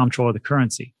Office of the Comptroller of the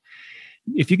Currency.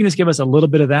 If you can just give us a little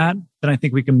bit of that, then I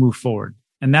think we can move forward.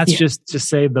 And that's just to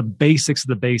say the basics of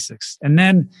the basics. And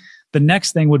then the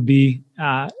next thing would be,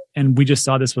 and we just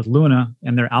saw this with Luna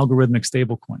and their algorithmic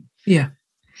stablecoin. Yeah.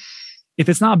 If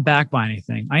it's not backed by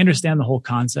anything, I understand the whole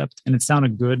concept and it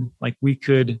sounded good. Like you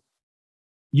could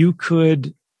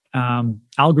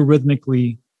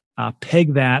algorithmically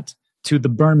peg that to the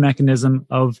burn mechanism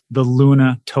of the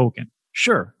Luna token.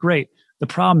 Sure, great. The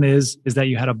problem is that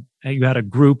you had a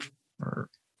group, or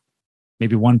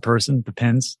maybe one person,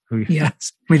 depends who you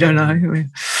ask. We don't know.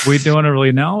 We don't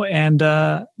really know, and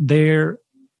they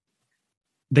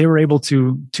were able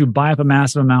to buy up a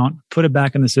massive amount, put it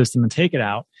back in the system, and take it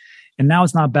out. And now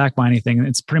it's not backed by anything.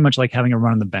 It's pretty much like having a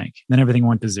run in the bank. Then everything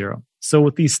went to zero. So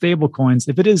with these stable coins,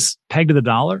 if it is pegged to the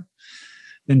dollar,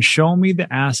 then show me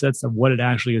the assets of what it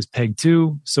actually is pegged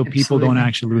to, so people don't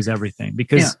actually lose everything.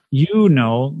 Because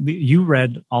you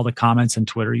read all the comments on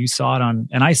Twitter, you saw it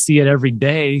and I see it every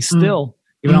day still,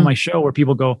 even on my show, where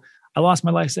people go, I lost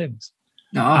my life savings.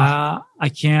 I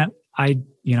can't, I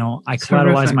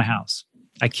collateralized my house.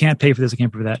 I can't pay for this. I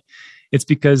can't pay for that. It's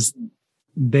because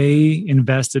they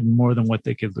invested more than what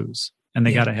they could lose, and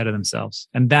they got ahead of themselves.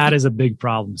 And that is a big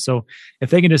problem. So if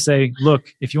they can just say,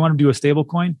 look, if you want to do a stable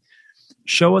coin,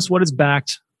 show us what it's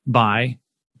backed by,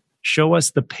 show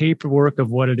us the paperwork of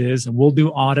what it is, and we'll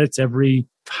do audits every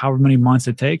however many months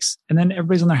it takes. And then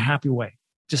everybody's on their happy way.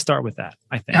 Just start with that,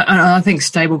 I think. I think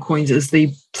stable coins is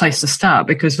the place to start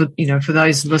because, for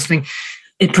those listening,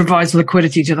 it provides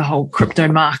liquidity to the whole crypto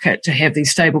market to have these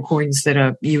stable coins that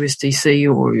are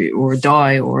USDC or a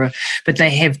DAI but they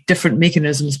have different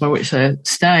mechanisms by which they're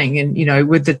staying. And,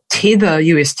 with the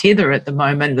US Tether at the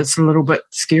moment, it's a little bit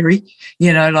scary,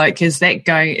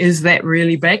 is that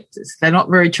really backed? They're not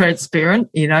very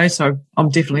transparent, so I'm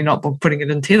definitely not putting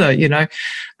it in Tether,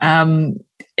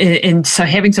 And so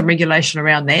having some regulation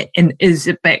around that, and is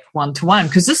it back one-to-one?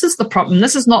 Because this is the problem.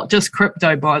 This is not just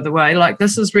crypto, by the way. Like,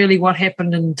 this is really what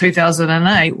happened in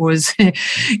 2008 was,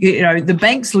 the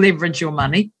banks leverage your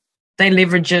money. they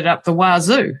leverage it up the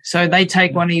wazoo. So they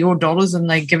take one of your dollars and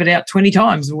they give it out 20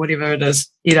 times or whatever it is,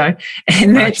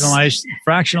 and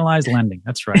fractionalized lending.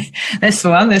 That's right. That's the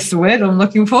one. That's the word I'm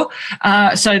looking for.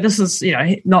 So this is,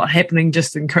 not happening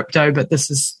just in crypto, but this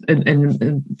is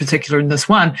in particular in this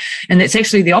one. And it's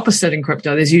actually the opposite in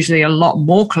crypto. There's usually a lot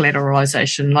more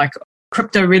collateralization. Like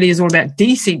crypto really is all about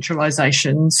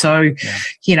decentralization. So,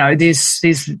 there's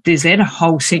that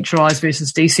whole centralized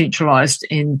versus decentralized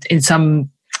in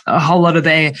a whole lot of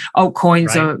their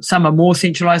altcoins are, some are more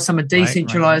centralized, some are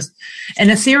decentralized. Right.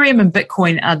 And Ethereum and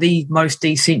Bitcoin are the most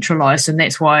decentralized. And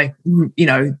that's why,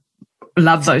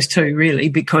 love those two really,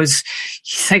 because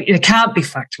they can't be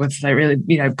fucked with. They really,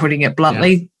 putting it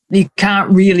bluntly. Yeah. You can't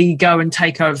really go and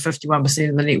take over 51%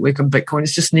 of the network of Bitcoin.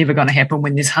 It's just never going to happen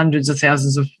when there's hundreds of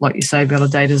thousands of, like you say,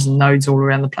 validators and nodes all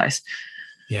around the place.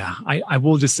 Yeah, I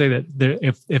will just say that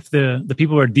if the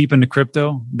people who are deep into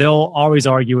crypto, they'll always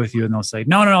argue with you and they'll say,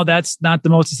 no, that's not the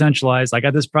most decentralized. I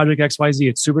got this project XYZ.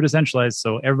 It's super decentralized.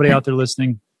 So everybody out there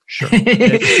listening, sure.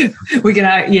 we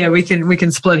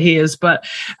can split hairs. But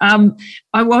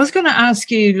I was going to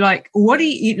ask you, like, what do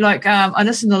you like? I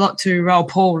listened a lot to Raoul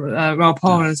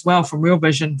Pal as well from Real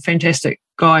Vision, fantastic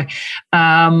guy,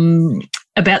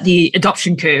 about the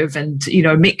adoption curve and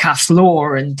Metcalfe's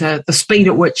law and the speed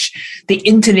at which the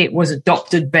internet was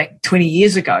adopted back 20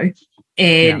 years ago,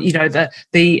 and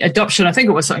the adoption. I think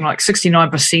it was something like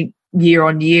 69%. Year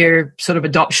on year sort of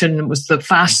adoption was the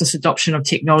fastest adoption of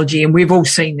technology. And we've all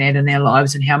seen that in our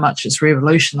lives and how much it's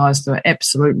revolutionized the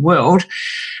absolute world.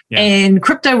 Yeah. And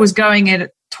crypto was going at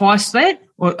it twice that,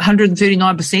 or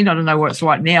 139%. I don't know what it's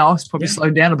right now. It's probably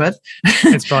slowed down a bit.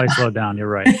 It's probably slowed down. You're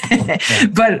right.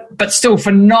 Yeah. But still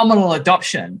phenomenal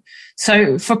adoption.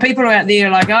 So for people out there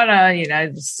like,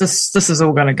 this is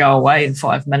all going to go away in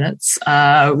 5 minutes.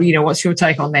 What's your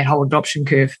take on that whole adoption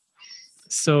curve?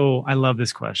 So I love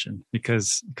this question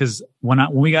because when I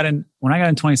got in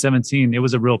 2017, it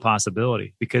was a real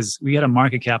possibility because we had a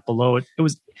market cap below it.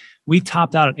 We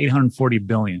topped out at 840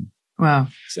 billion. Wow.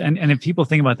 And if people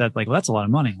think about that, like, well, that's a lot of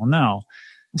money. Well, no.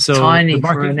 So tiny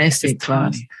for an asset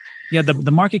class. Yeah. The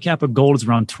market cap of gold is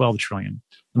around 12 trillion.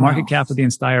 The market cap of the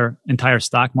entire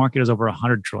stock market is over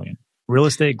 100 trillion. Real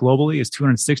estate globally is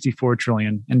 264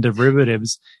 trillion and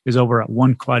derivatives is over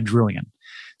 1 quadrillion.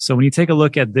 So when you take a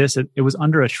look at this, it was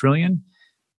under $1 trillion.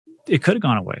 It could have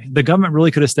gone away. The government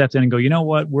really could have stepped in and go, you know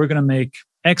what? We're going to make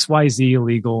XYZ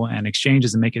illegal and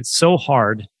exchanges and make it so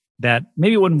hard that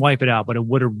maybe it wouldn't wipe it out, but it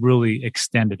would have really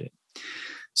extended it.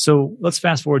 So let's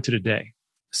fast forward to today.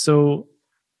 So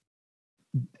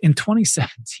in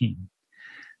 2017,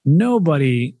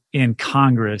 nobody in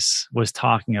Congress was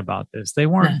talking about this. They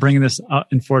weren't bringing this up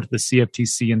and forth to the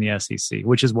CFTC and the SEC,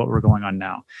 which is what we're going on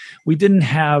now. We didn't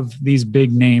have these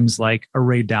big names like a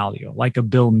Ray Dalio, like a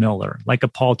Bill Miller, like a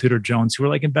Paul Tudor Jones, who were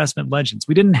like investment legends.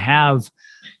 We didn't have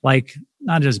like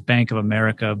not just Bank of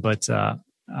America, but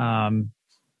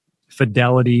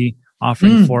Fidelity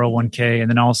offering 401k.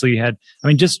 And then also you had,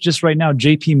 just right now,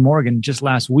 JP Morgan just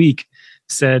last week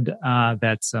said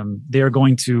that they are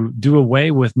going to do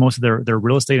away with most of their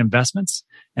real estate investments,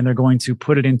 and they're going to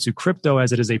put it into crypto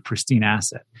as it is a pristine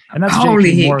asset. And that's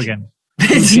JP Morgan.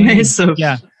 That's massive.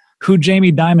 Yeah. Who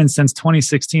Jamie Dimon since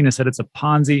 2016 has said it's a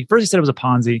Ponzi. First he said it was a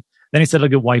Ponzi. Then he said it'll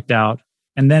get wiped out.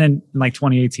 And then in like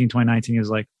 2018, 2019, he was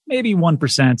like, maybe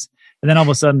 1%. And then all of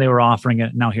a sudden they were offering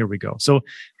it. Now here we go. So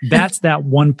that's that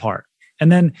one part.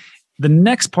 And then the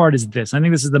next part is this. I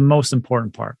think this is the most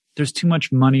important part. There's too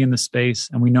much money in the space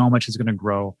and we know how much it's going to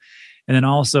grow. And then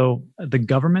also the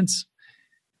governments,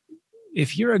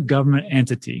 if you're a government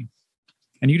entity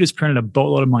and you just printed a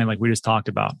boatload of money like we just talked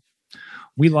about,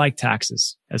 we like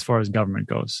taxes as far as government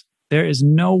goes. There is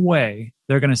no way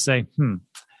they're going to say,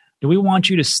 do we want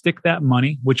you to stick that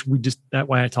money, which that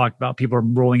way I talked about, people are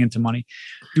rolling into money.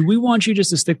 Do we want you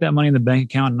just to stick that money in the bank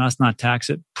account and us not tax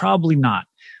it? Probably not.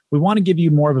 We want to give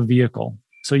you more of a vehicle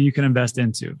so you can invest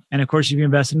into. And of course, if you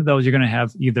invest into those, you're going to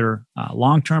have either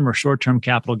long-term or short-term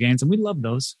capital gains. And we love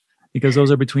those because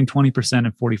those are between 20%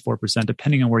 and 44%,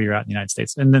 depending on where you're at in the United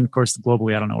States. And then of course,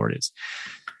 globally, I don't know where it is.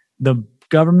 The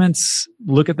governments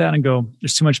look at that and go,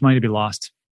 there's too much money to be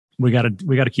lost. We got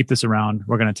to keep this around.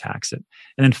 We're going to tax it.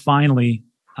 And then finally,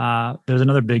 there's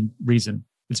another big reason.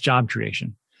 It's job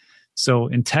creation. So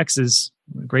in Texas,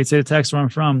 great state of Texas where I'm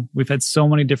from, we've had so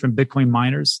many different Bitcoin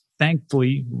miners.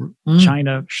 Thankfully,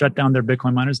 China shut down their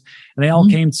Bitcoin miners and they all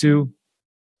came to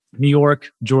New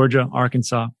York, Georgia,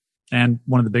 Arkansas, and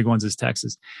one of the big ones is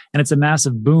Texas. And it's a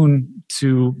massive boon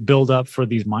to build up for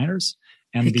these miners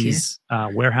and these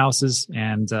warehouses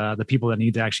and the people that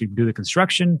need to actually do the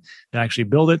construction, to actually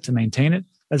build it, to maintain it.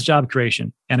 That's job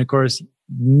creation. And of course,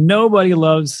 nobody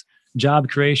loves job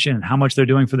creation and how much they're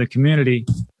doing for the community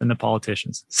than the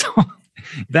politicians. So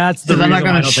that's the so they're not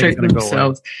going to shoot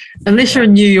themselves unless you're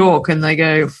in New York and they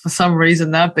go, for some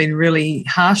reason they've been really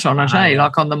harsh on it,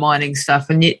 like on the mining stuff.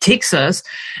 And yet Texas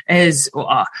is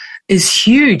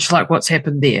huge, like what's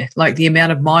happened there, like the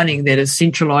amount of mining that is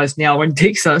centralized now in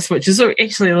Texas, which is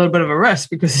actually a little bit of a risk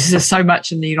because there's just so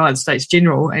much in the United States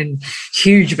general and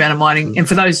huge amount of mining. And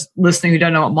for those listening who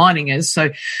don't know what mining is,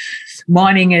 so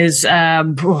mining is, how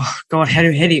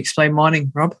do you explain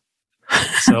mining, Rob?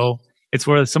 So it's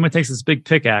where somebody takes this big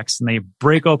pickaxe and they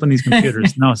break open these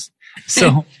computers. No,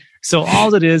 so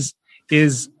all it is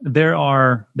there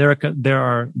are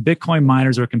Bitcoin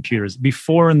miners or computers.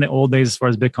 Before in the old days, as far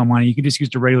as Bitcoin mining, you could just use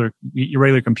your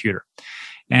regular computer,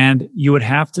 and you would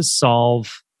have to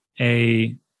solve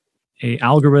a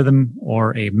algorithm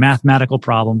or a mathematical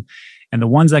problem. And the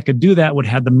ones that could do that would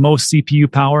have the most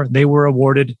CPU power. They were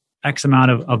awarded X amount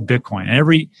of Bitcoin. And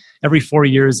every 4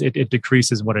 years, it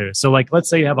decreases what it is. So like, let's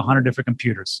say you have 100 different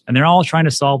computers and they're all trying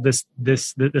to solve this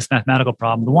mathematical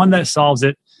problem. The one that solves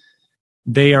it,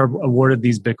 they are awarded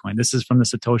these Bitcoin. This is from the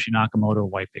Satoshi Nakamoto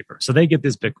white paper. So they get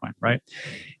this Bitcoin, right?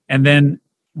 And then,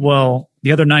 well,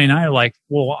 the other 99 are like,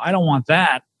 well, I don't want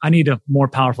that. I need a more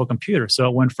powerful computer. So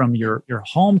it went from your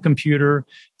home computer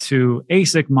to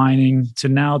ASIC mining to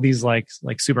now these like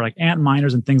super like ant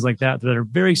miners and things like that are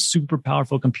very super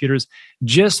powerful computers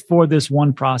just for this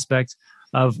one prospect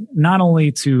of not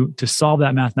only to solve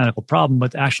that mathematical problem,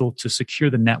 but to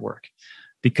secure the network.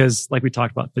 Because like we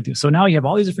talked about, so now you have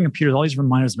all these different computers, all these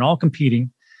different miners, they're all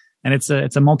competing, and it's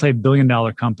a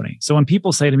multi-billion-dollar company. So when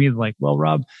people say to me like, well,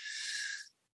 Rob,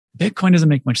 Bitcoin doesn't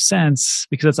make much sense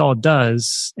because that's all it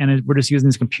does. And we're just using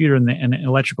this computer and the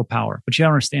electrical power. But you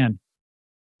don't understand.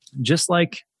 Just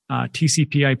like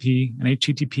TCP/IP and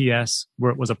HTTPS, where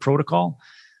it was a protocol,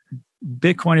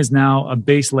 Bitcoin is now a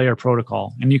base layer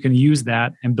protocol. And you can use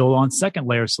that and build on second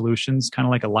layer solutions, kind of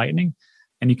like a Lightning.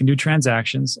 And you can do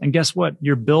transactions. And guess what?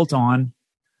 You're built on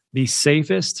the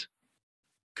safest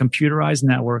computerized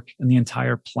network in the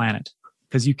entire planet.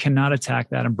 Because you cannot attack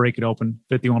that and break it open,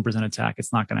 51% attack.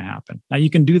 It's not going to happen. Now, you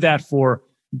can do that for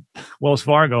Wells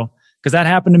Fargo because that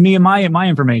happened to me in my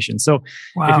information. So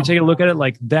if you take a look at it,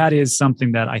 like that is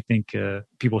something that I think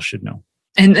people should know.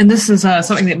 And this is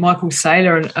something that Michael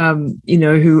Saylor,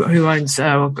 who owns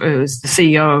is the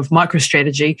CEO of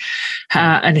MicroStrategy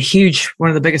and one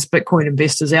of the biggest Bitcoin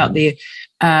investors out there,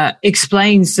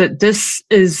 explains that this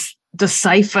is the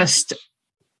safest,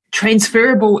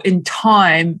 transferable in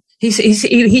time.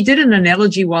 He did an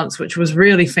analogy once, which was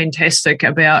really fantastic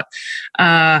about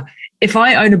if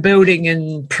I own a building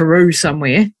in Peru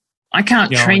somewhere, I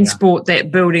can't transport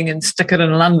that building and stick it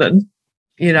in London,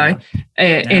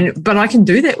 but I can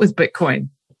do that with Bitcoin,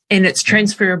 and it's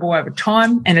transferable over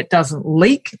time, and it doesn't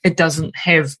leak, it doesn't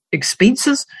have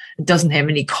expenses, it doesn't have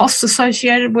any costs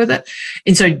associated with it,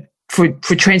 and so for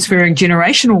transferring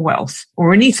generational wealth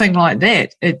or anything like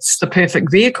that, it's the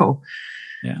perfect vehicle.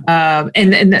 Yeah.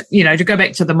 And to go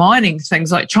back to the mining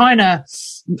things, like China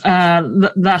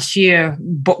last year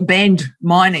banned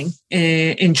mining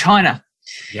in China.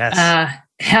 Yes.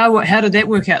 How did that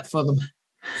work out for them?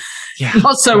 Yeah.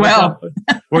 Not so well.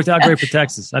 Worked out great for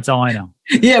Texas. That's all I know.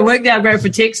 Yeah, worked out great for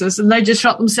Texas, and they just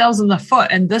shot themselves in the foot.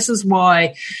 And this is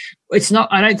why it's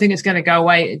not. I don't think it's going to go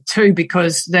away too,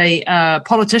 because the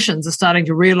politicians are starting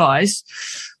to realize.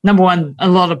 Number one, a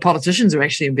lot of politicians are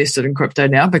actually invested in crypto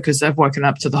now because they've woken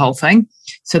up to the whole thing.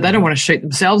 So they don't want to shoot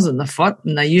themselves in the foot,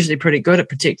 and they're usually pretty good at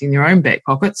protecting their own back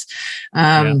pockets,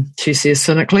 to say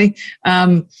cynically.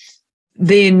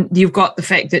 Then you've got the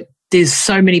fact that there's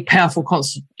so many powerful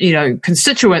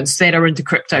constituents that are into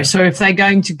crypto. So if they're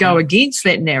going to go against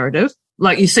that narrative,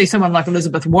 like you see someone like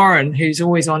Elizabeth Warren, who's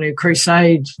always on her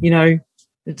crusade,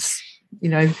 it's,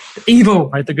 evil.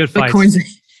 Right, the good fight. Bitcoin's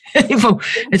evil.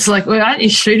 It's like, well, aren't you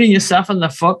shooting yourself in the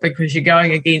foot because you're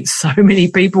going against so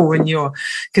many people in your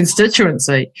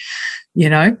constituency,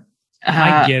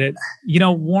 I get it.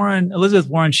 Elizabeth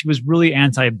Warren, she was really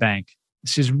anti-bank.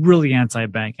 She's really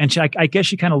anti-bank. And I guess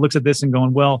she kind of looks at this and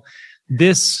going, well,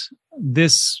 this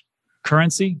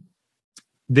currency,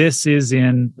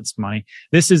 it's money.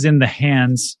 This is in the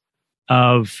hands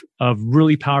of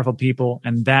really powerful people,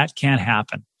 and that can't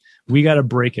happen. We got to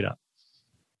break it up.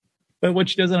 But what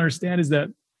she doesn't understand is that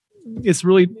it's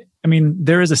really,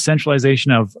 there is a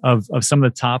centralization of some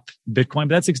of the top Bitcoin,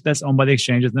 but that's owned by the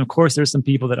exchanges. And of course, there's some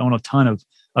people that own a ton of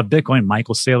Bitcoin,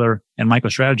 Michael Saylor and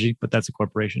MicroStrategy, but that's a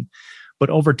corporation. But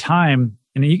over time,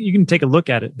 and you can take a look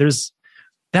at it,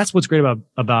 that's what's great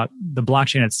about the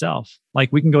blockchain itself.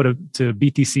 Like we can go to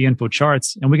BTC info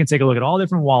charts and we can take a look at all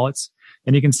different wallets,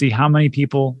 and you can see how many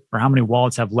people or how many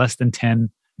wallets have less than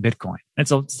 10 Bitcoin.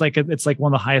 It's like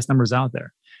one of the highest numbers out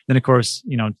there. Then of course,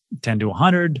 10 to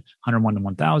 100, 101 to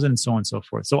 1,000, and so on and so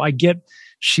forth. So I get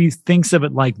she thinks of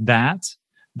it like that,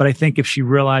 but I think if she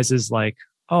realizes like,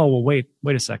 oh, well,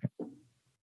 wait a second.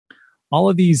 All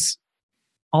of these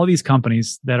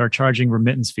companies that are charging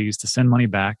remittance fees to send money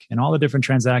back and all the different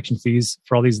transaction fees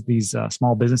for all these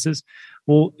small businesses.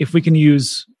 Well, if we can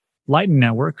use Lightning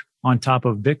Network on top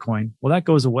of Bitcoin, well, that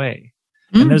goes away.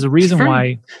 And there's a reason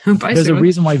why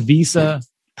Visa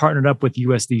partnered up with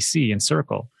USDC and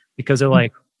Circle, because they're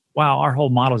like, wow, our whole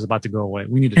model is about to go away.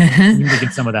 We need to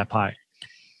get some of that pie.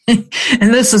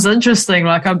 And this is interesting.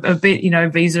 Like I bet,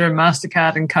 Visa and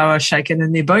MasterCard and Co are shaking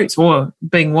in their boots, or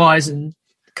being wise and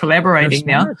collaborating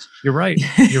now. You're right.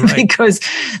 Because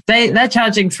they're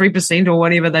charging 3% or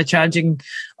whatever they're charging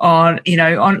on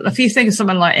if you think of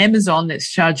someone like Amazon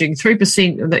that's charging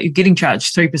 3%, that you're getting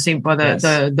charged 3% by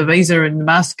the Visa and the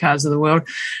MasterCards of the world,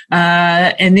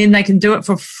 and then they can do it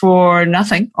for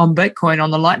nothing on Bitcoin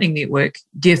on the Lightning Network.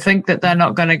 Do you think that they're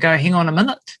not going to go, hang on a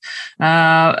minute?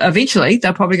 Eventually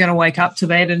they're probably going to wake up to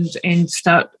that and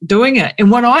start doing it. And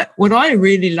what I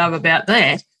really love about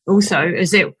that also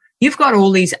is that you've got all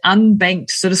these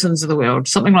unbanked citizens of the world,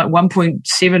 something like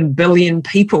 1.7 billion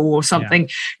people or something,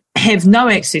 have no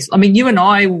access. I mean, you and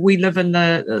I, we live in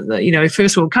the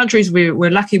first world countries. We're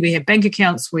lucky we have bank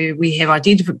accounts, we have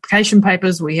identification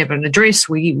papers, we have an address,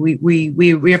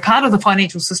 we're part of the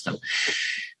financial system.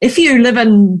 If you live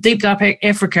in deep dark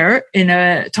Africa in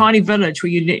a tiny village where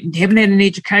you haven't had an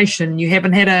education, you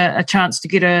haven't had a chance to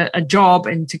get a job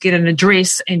and to get an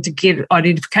address and to get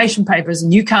identification papers,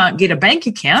 and you can't get a bank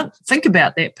account, think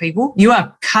about that, people. You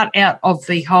are cut out of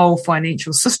the whole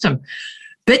financial system.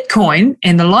 Bitcoin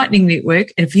and the Lightning Network,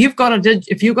 if you've got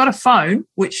a phone,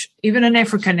 which even in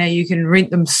Africa now you can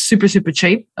rent them super, super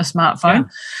cheap, a smartphone,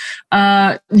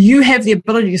 you have the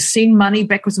ability to send money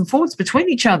backwards and forwards between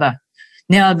each other.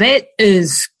 Now, that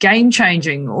is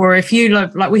game-changing. Or if you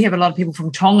live, like we have a lot of people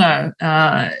from Tonga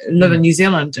live in New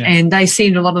Zealand, and they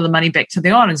send a lot of the money back to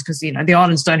the islands because, the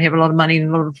islands don't have a lot of money and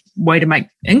a lot of way to make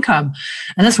income.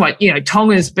 And that's why,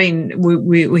 Tonga's been,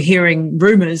 we're hearing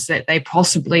rumours that they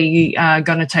possibly are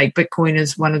going to take Bitcoin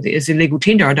as as illegal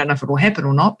tender. I don't know if it will happen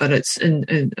or not, but it's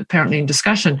apparently in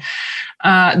discussion.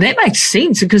 That makes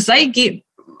sense because they get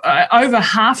over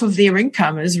half of their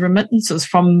income is remittances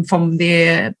from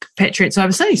their patriots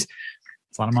overseas.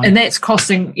 It's a lot of money. And that's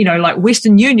costing, like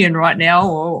Western Union right now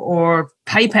or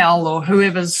PayPal or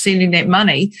whoever's sending that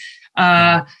money.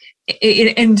 When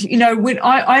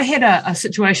I had a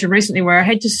situation recently where I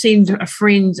had to send a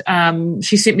friend,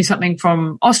 she sent me something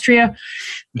from Austria,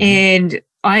 and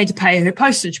I had to pay her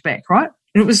postage back, right?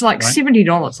 And it was like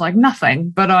 $70, like nothing.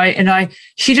 But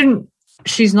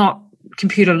she's not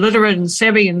computer literate and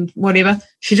savvy and whatever.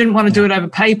 She didn't want to do it over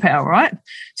PayPal, right?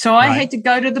 So I had to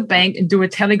go to the bank and do a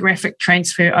telegraphic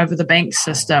transfer over the bank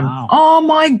system. Wow. Oh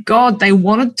my God, they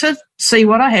wanted to see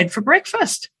what I had for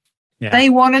breakfast. Yeah. They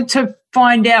wanted to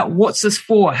find out, what's this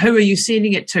for? Who are you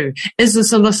sending it to? Is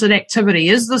this illicit activity?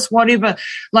 Is this whatever?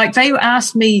 Like, they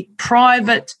asked me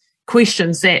private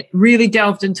questions that really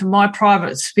delved into my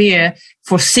private sphere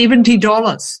for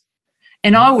 $70.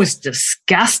 And I was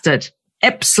disgusted.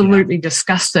 Absolutely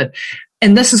disgusted.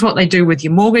 And this is what they do with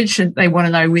your mortgage. And they want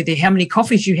to know how many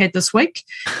coffees you had this week.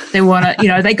 They want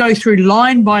to, they go through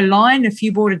line by line. If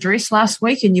you bought a dress last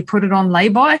week and you put it on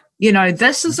lay-by,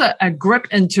 this is a grip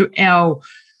into our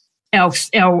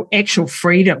actual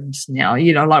freedoms now,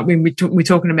 like when we're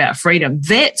talking about freedom.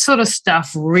 That sort of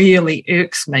stuff really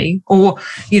irks me. Or,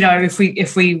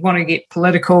 if we want to get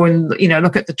political and,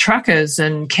 look at the truckers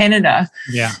in Canada,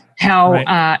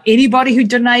 how anybody who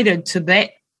donated to that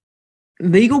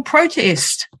legal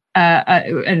protest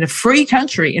in a free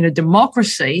country, in a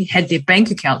democracy, had their bank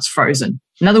accounts frozen.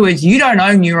 In other words, you don't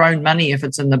own your own money if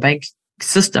it's in the bank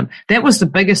system. That was the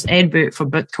biggest advert for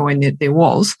Bitcoin that there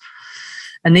was.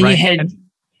 And then you had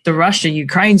the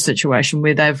Russia-Ukraine situation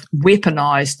where they've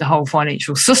weaponized the whole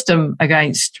financial system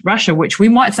against Russia, which we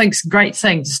might think is a great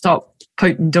thing to stop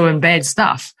Putin doing bad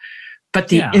stuff. But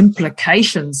the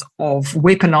implications of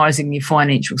weaponizing your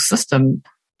financial system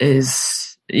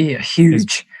is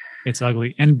huge. It's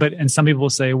ugly. And some people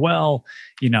say, well,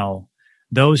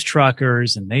 those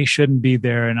truckers and they shouldn't be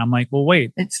there. And I'm like, well,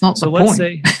 wait. It's not the point. Let's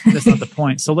say that's not the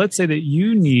point. So let's say that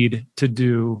you need to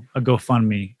do a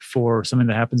GoFundMe for something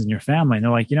that happens in your family. And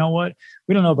they're like, you know what?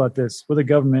 We don't know about this. We're the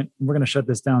government. We're going to shut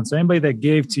this down. So anybody that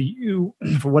gave to you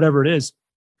for whatever it is,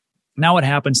 now what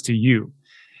happens to you?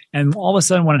 And all of a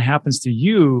sudden, when it happens to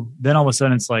you, then all of a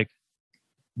sudden it's like,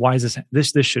 why is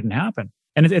this shouldn't happen?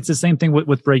 And it's the same thing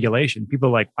with regulation. People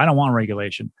are like, I don't want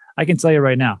regulation. I can tell you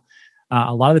right now,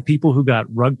 A lot of the people who got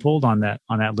rug pulled on that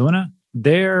Luna,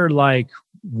 they're like,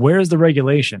 where's the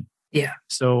regulation? Yeah.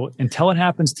 So until it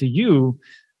happens to you,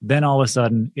 then all of a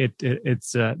sudden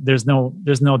it's there's no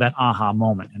that aha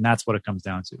moment, and that's what it comes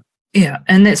down to. Yeah,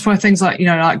 and that's why things like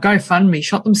like GoFundMe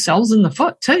shot themselves in the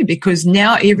foot too, because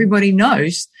now everybody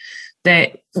knows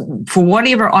that for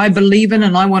whatever I believe in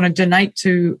and I want to donate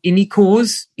to any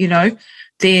cause,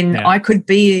 then I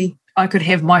could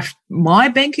have my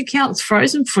bank accounts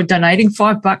frozen for donating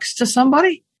 $5 to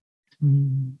somebody.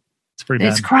 It's pretty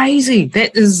That's bad. crazy.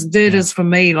 That is for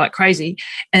me like crazy.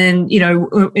 And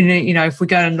if we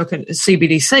go and look at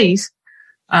CBDCs,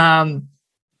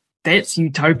 that's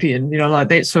utopian.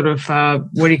 That sort of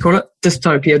what do you call it?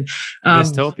 Dystopian.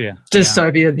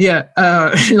 Dystopian. Yeah.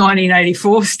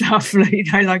 1984 stuff.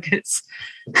 Like it's.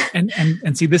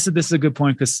 And see, this is a good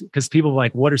point because people are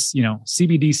like, what are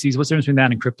CBDCs? What's the difference between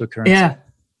that and cryptocurrency? Yeah.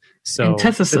 So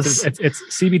antithesis. It's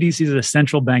CBDCs is a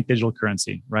central bank digital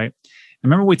currency, right?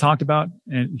 Remember what we talked about,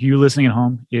 and you listening at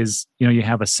home, is you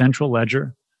have a central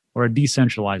ledger or a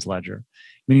decentralized ledger,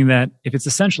 meaning that if it's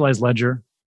a centralized ledger,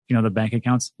 the bank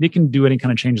accounts, they can do any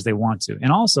kind of changes they want to, and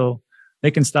also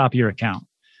they can stop your account.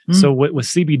 So with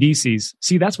CBDCs,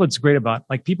 see, that's what's great about,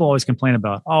 like, people always complain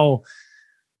about,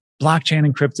 blockchain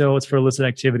and crypto, it's for illicit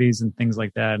activities and things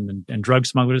like that, and drug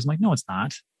smugglers. I'm like, no, it's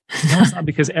not. No, it's not,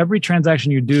 because every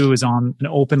transaction you do is on an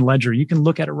open ledger. You can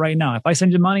look at it right now. If I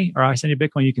send you money or I send you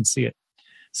Bitcoin, you can see it.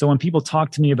 So when people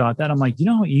talk to me about that, I'm like,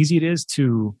 how easy it is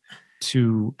to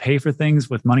pay for things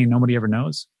with money nobody ever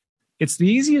knows? It's the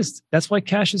easiest. That's why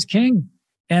cash is king.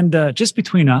 And just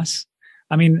between us,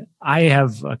 I mean, I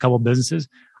have a couple of businesses.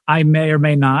 I may or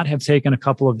may not have taken a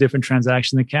couple of different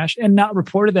transactions in cash and not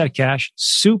reported that cash.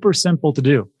 Super simple to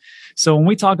do. So when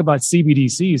we talk about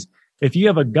CBDCs, if you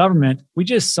have a government, we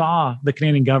just saw the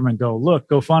Canadian government go, look,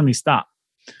 GoFundMe, stop.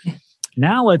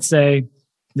 Now let's say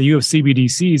that you have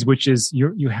CBDCs, which is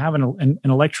you have an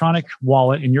electronic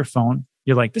wallet in your phone.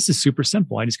 You're like, this is super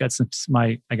simple. I just got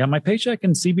I got my paycheck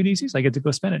and CBDCs. I get to go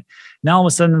spend it. Now all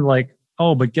of a sudden, like,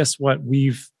 but guess what?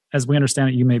 As we understand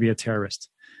it, you may be a terrorist.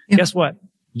 Yep. Guess what?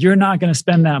 You're not going to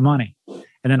spend that money,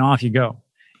 and then off you go.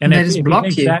 And if you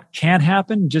think that can't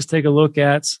happen, just take a look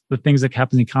at the things that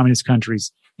happen in communist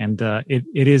countries, and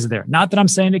it is there. Not that I'm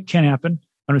saying it can happen.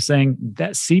 I'm saying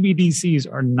that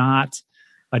CBDCs are not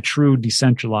a true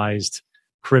decentralized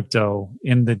crypto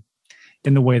in the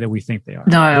way that we think they are.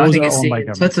 No, I think it's the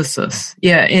antithesis.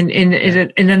 Yeah, and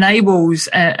it enables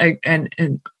a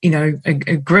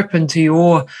grip into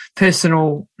your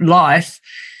personal life,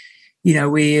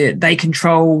 where they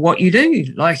control what you do.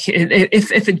 Like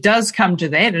if it does come to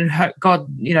that, and God,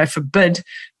 forbid,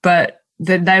 but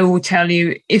then they will tell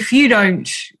you, if you don't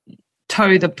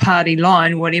toe the party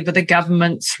line, whatever the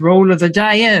government's rule of the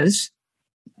day is,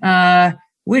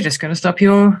 we're just going to stop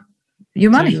your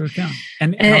money.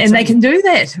 And they can do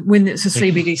that when it's a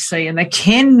CBDC, and they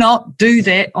cannot do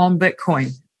that on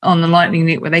Bitcoin, on the Lightning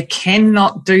Network. They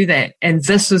cannot do that. And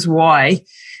this is why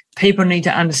people need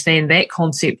to understand that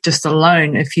concept just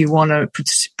alone if you want to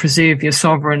preserve your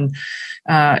sovereignty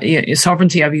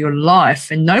over your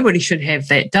life. And nobody should have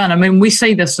that done. I mean, we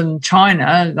see this in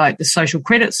China, like the social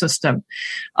credit system.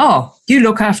 You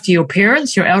look after your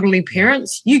parents, your elderly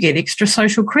parents, you get extra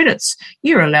social credits.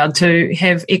 You're allowed to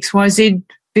have XYZ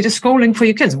better schooling for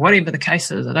your kids, whatever the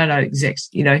case is. I don't know exact,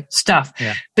 stuff.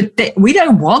 Yeah. But we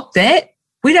don't want that.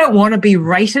 We don't want to be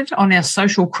rated on our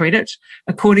social credit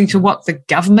according to what the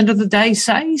government of the day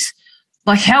says.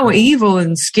 Like, how evil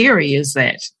and scary is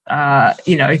that? But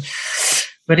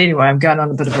anyway, I'm going on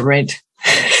a bit of a rant.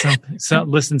 So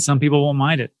listen, some people won't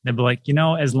mind it. They'll be like,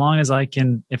 as long as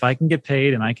if I can get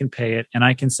paid and I can pay it and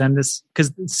I can send this, because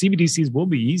CBDCs will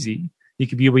be easy. You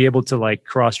could be able to like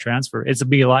cross transfer. It'll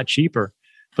be a lot cheaper.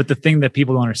 But the thing that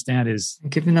people don't understand is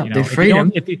giving up their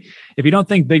freedom. If you don't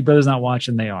think Big Brother's not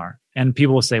watching, they are. And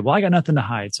people will say, well, I got nothing to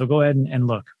hide. So go ahead and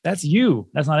look. That's you.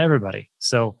 That's not everybody.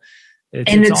 So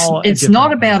it's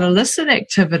not about illicit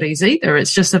activities either.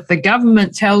 It's just if the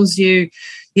government tells you,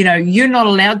 you're not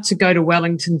allowed to go to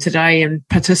Wellington today and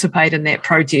participate in that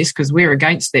protest because we're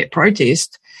against that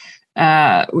protest,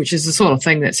 which is the sort of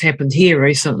thing that's happened here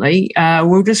recently,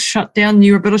 we'll just shut down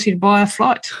your ability to buy a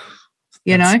flight.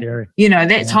 Scary.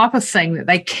 That type of thing that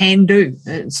they can do.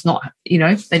 It's not, they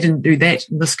didn't do that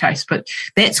in this case, but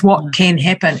that's what can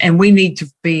happen. And we need to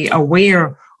be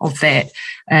aware of that,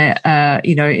 in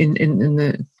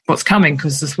the what's coming,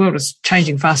 because this world is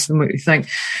changing faster than what we think.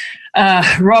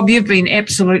 Rob, you've been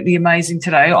absolutely amazing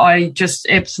today. I just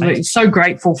absolutely so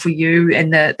grateful for you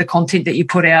and the content that you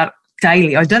put out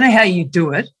daily. I don't know how you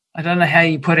do it. I don't know how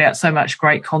you put out so much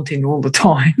great content all the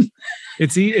time.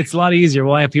 It's a lot easier.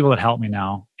 Well, I have people that help me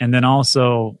now. And then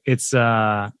also it's,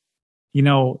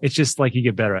 it's just like you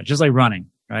get better at it. Just like running,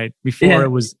 right? Before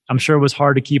I'm sure it was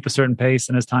hard to keep a certain pace.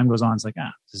 And as time goes on, it's like, this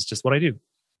is just what I do.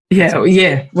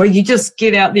 Yeah. Well, you just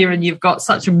get out there and you've got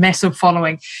such a massive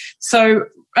following. So,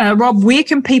 Rob, where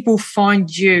can people find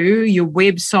you, your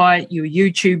website, your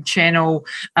YouTube channel?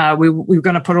 We're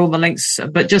going to put all the links,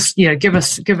 but just, give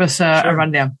us a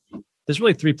rundown. There's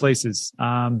really 3 places.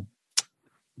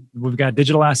 We've got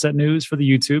Digital Asset News for the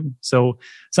YouTube. So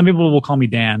some people will call me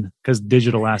Dan because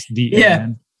Digital Asset,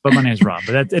 D-A-N, but my name's Rob,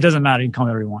 but it doesn't matter. You can call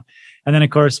me whatever you want. And then of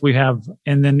course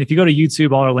and then if you go to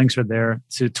YouTube, all our links are there.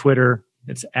 To Twitter,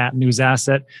 it's at News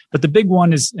Asset. But the big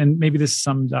one is, and maybe this is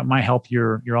something that might help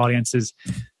your audience, is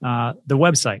the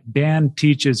website,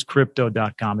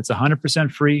 danteachescrypto.com. It's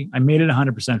 100% free. I made it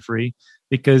 100% free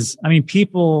because,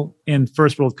 people in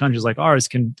first world countries like ours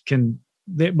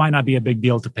it might not be a big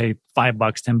deal to pay $5,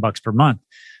 $10 per month.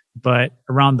 But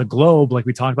around the globe, like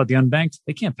we talked about the unbanked,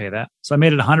 they can't pay that. So I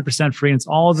made it 100% free. And it's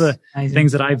all the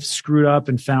things that I've screwed up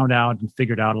and found out and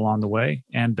figured out along the way.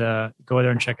 And go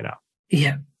there and check it out.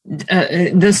 Yeah.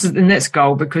 That's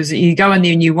gold, because you go in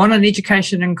there and you want an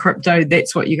education in crypto,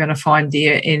 that's what you're going to find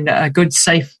there, and a good,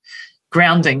 safe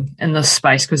grounding in this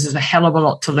space, because there's a hell of a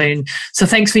lot to learn. So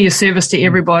thanks for your service to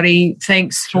everybody.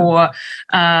 Thanks for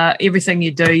everything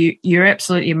you do. You're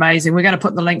absolutely amazing. We're going to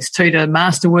put the links to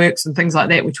Masterworks and things like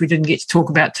that, which we didn't get to talk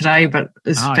about today, but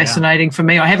it's fascinating for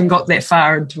me. I haven't got that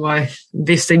far into my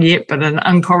investing yet, but an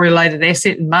uncorrelated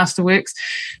asset in Masterworks.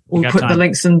 We'll put the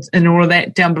links in all of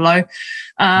that down below.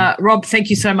 Rob, thank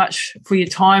you so much for your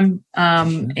time.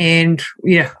 And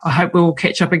I hope we'll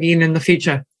catch up again in the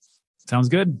future. Sounds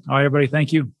good. All right, everybody.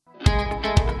 Thank you.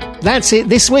 That's it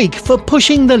this week for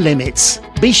Pushing the Limits.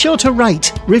 Be sure to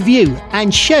rate, review,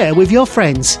 and share with your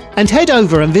friends. And head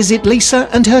over and visit Lisa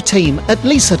and her team at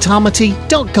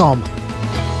lisatamati.com.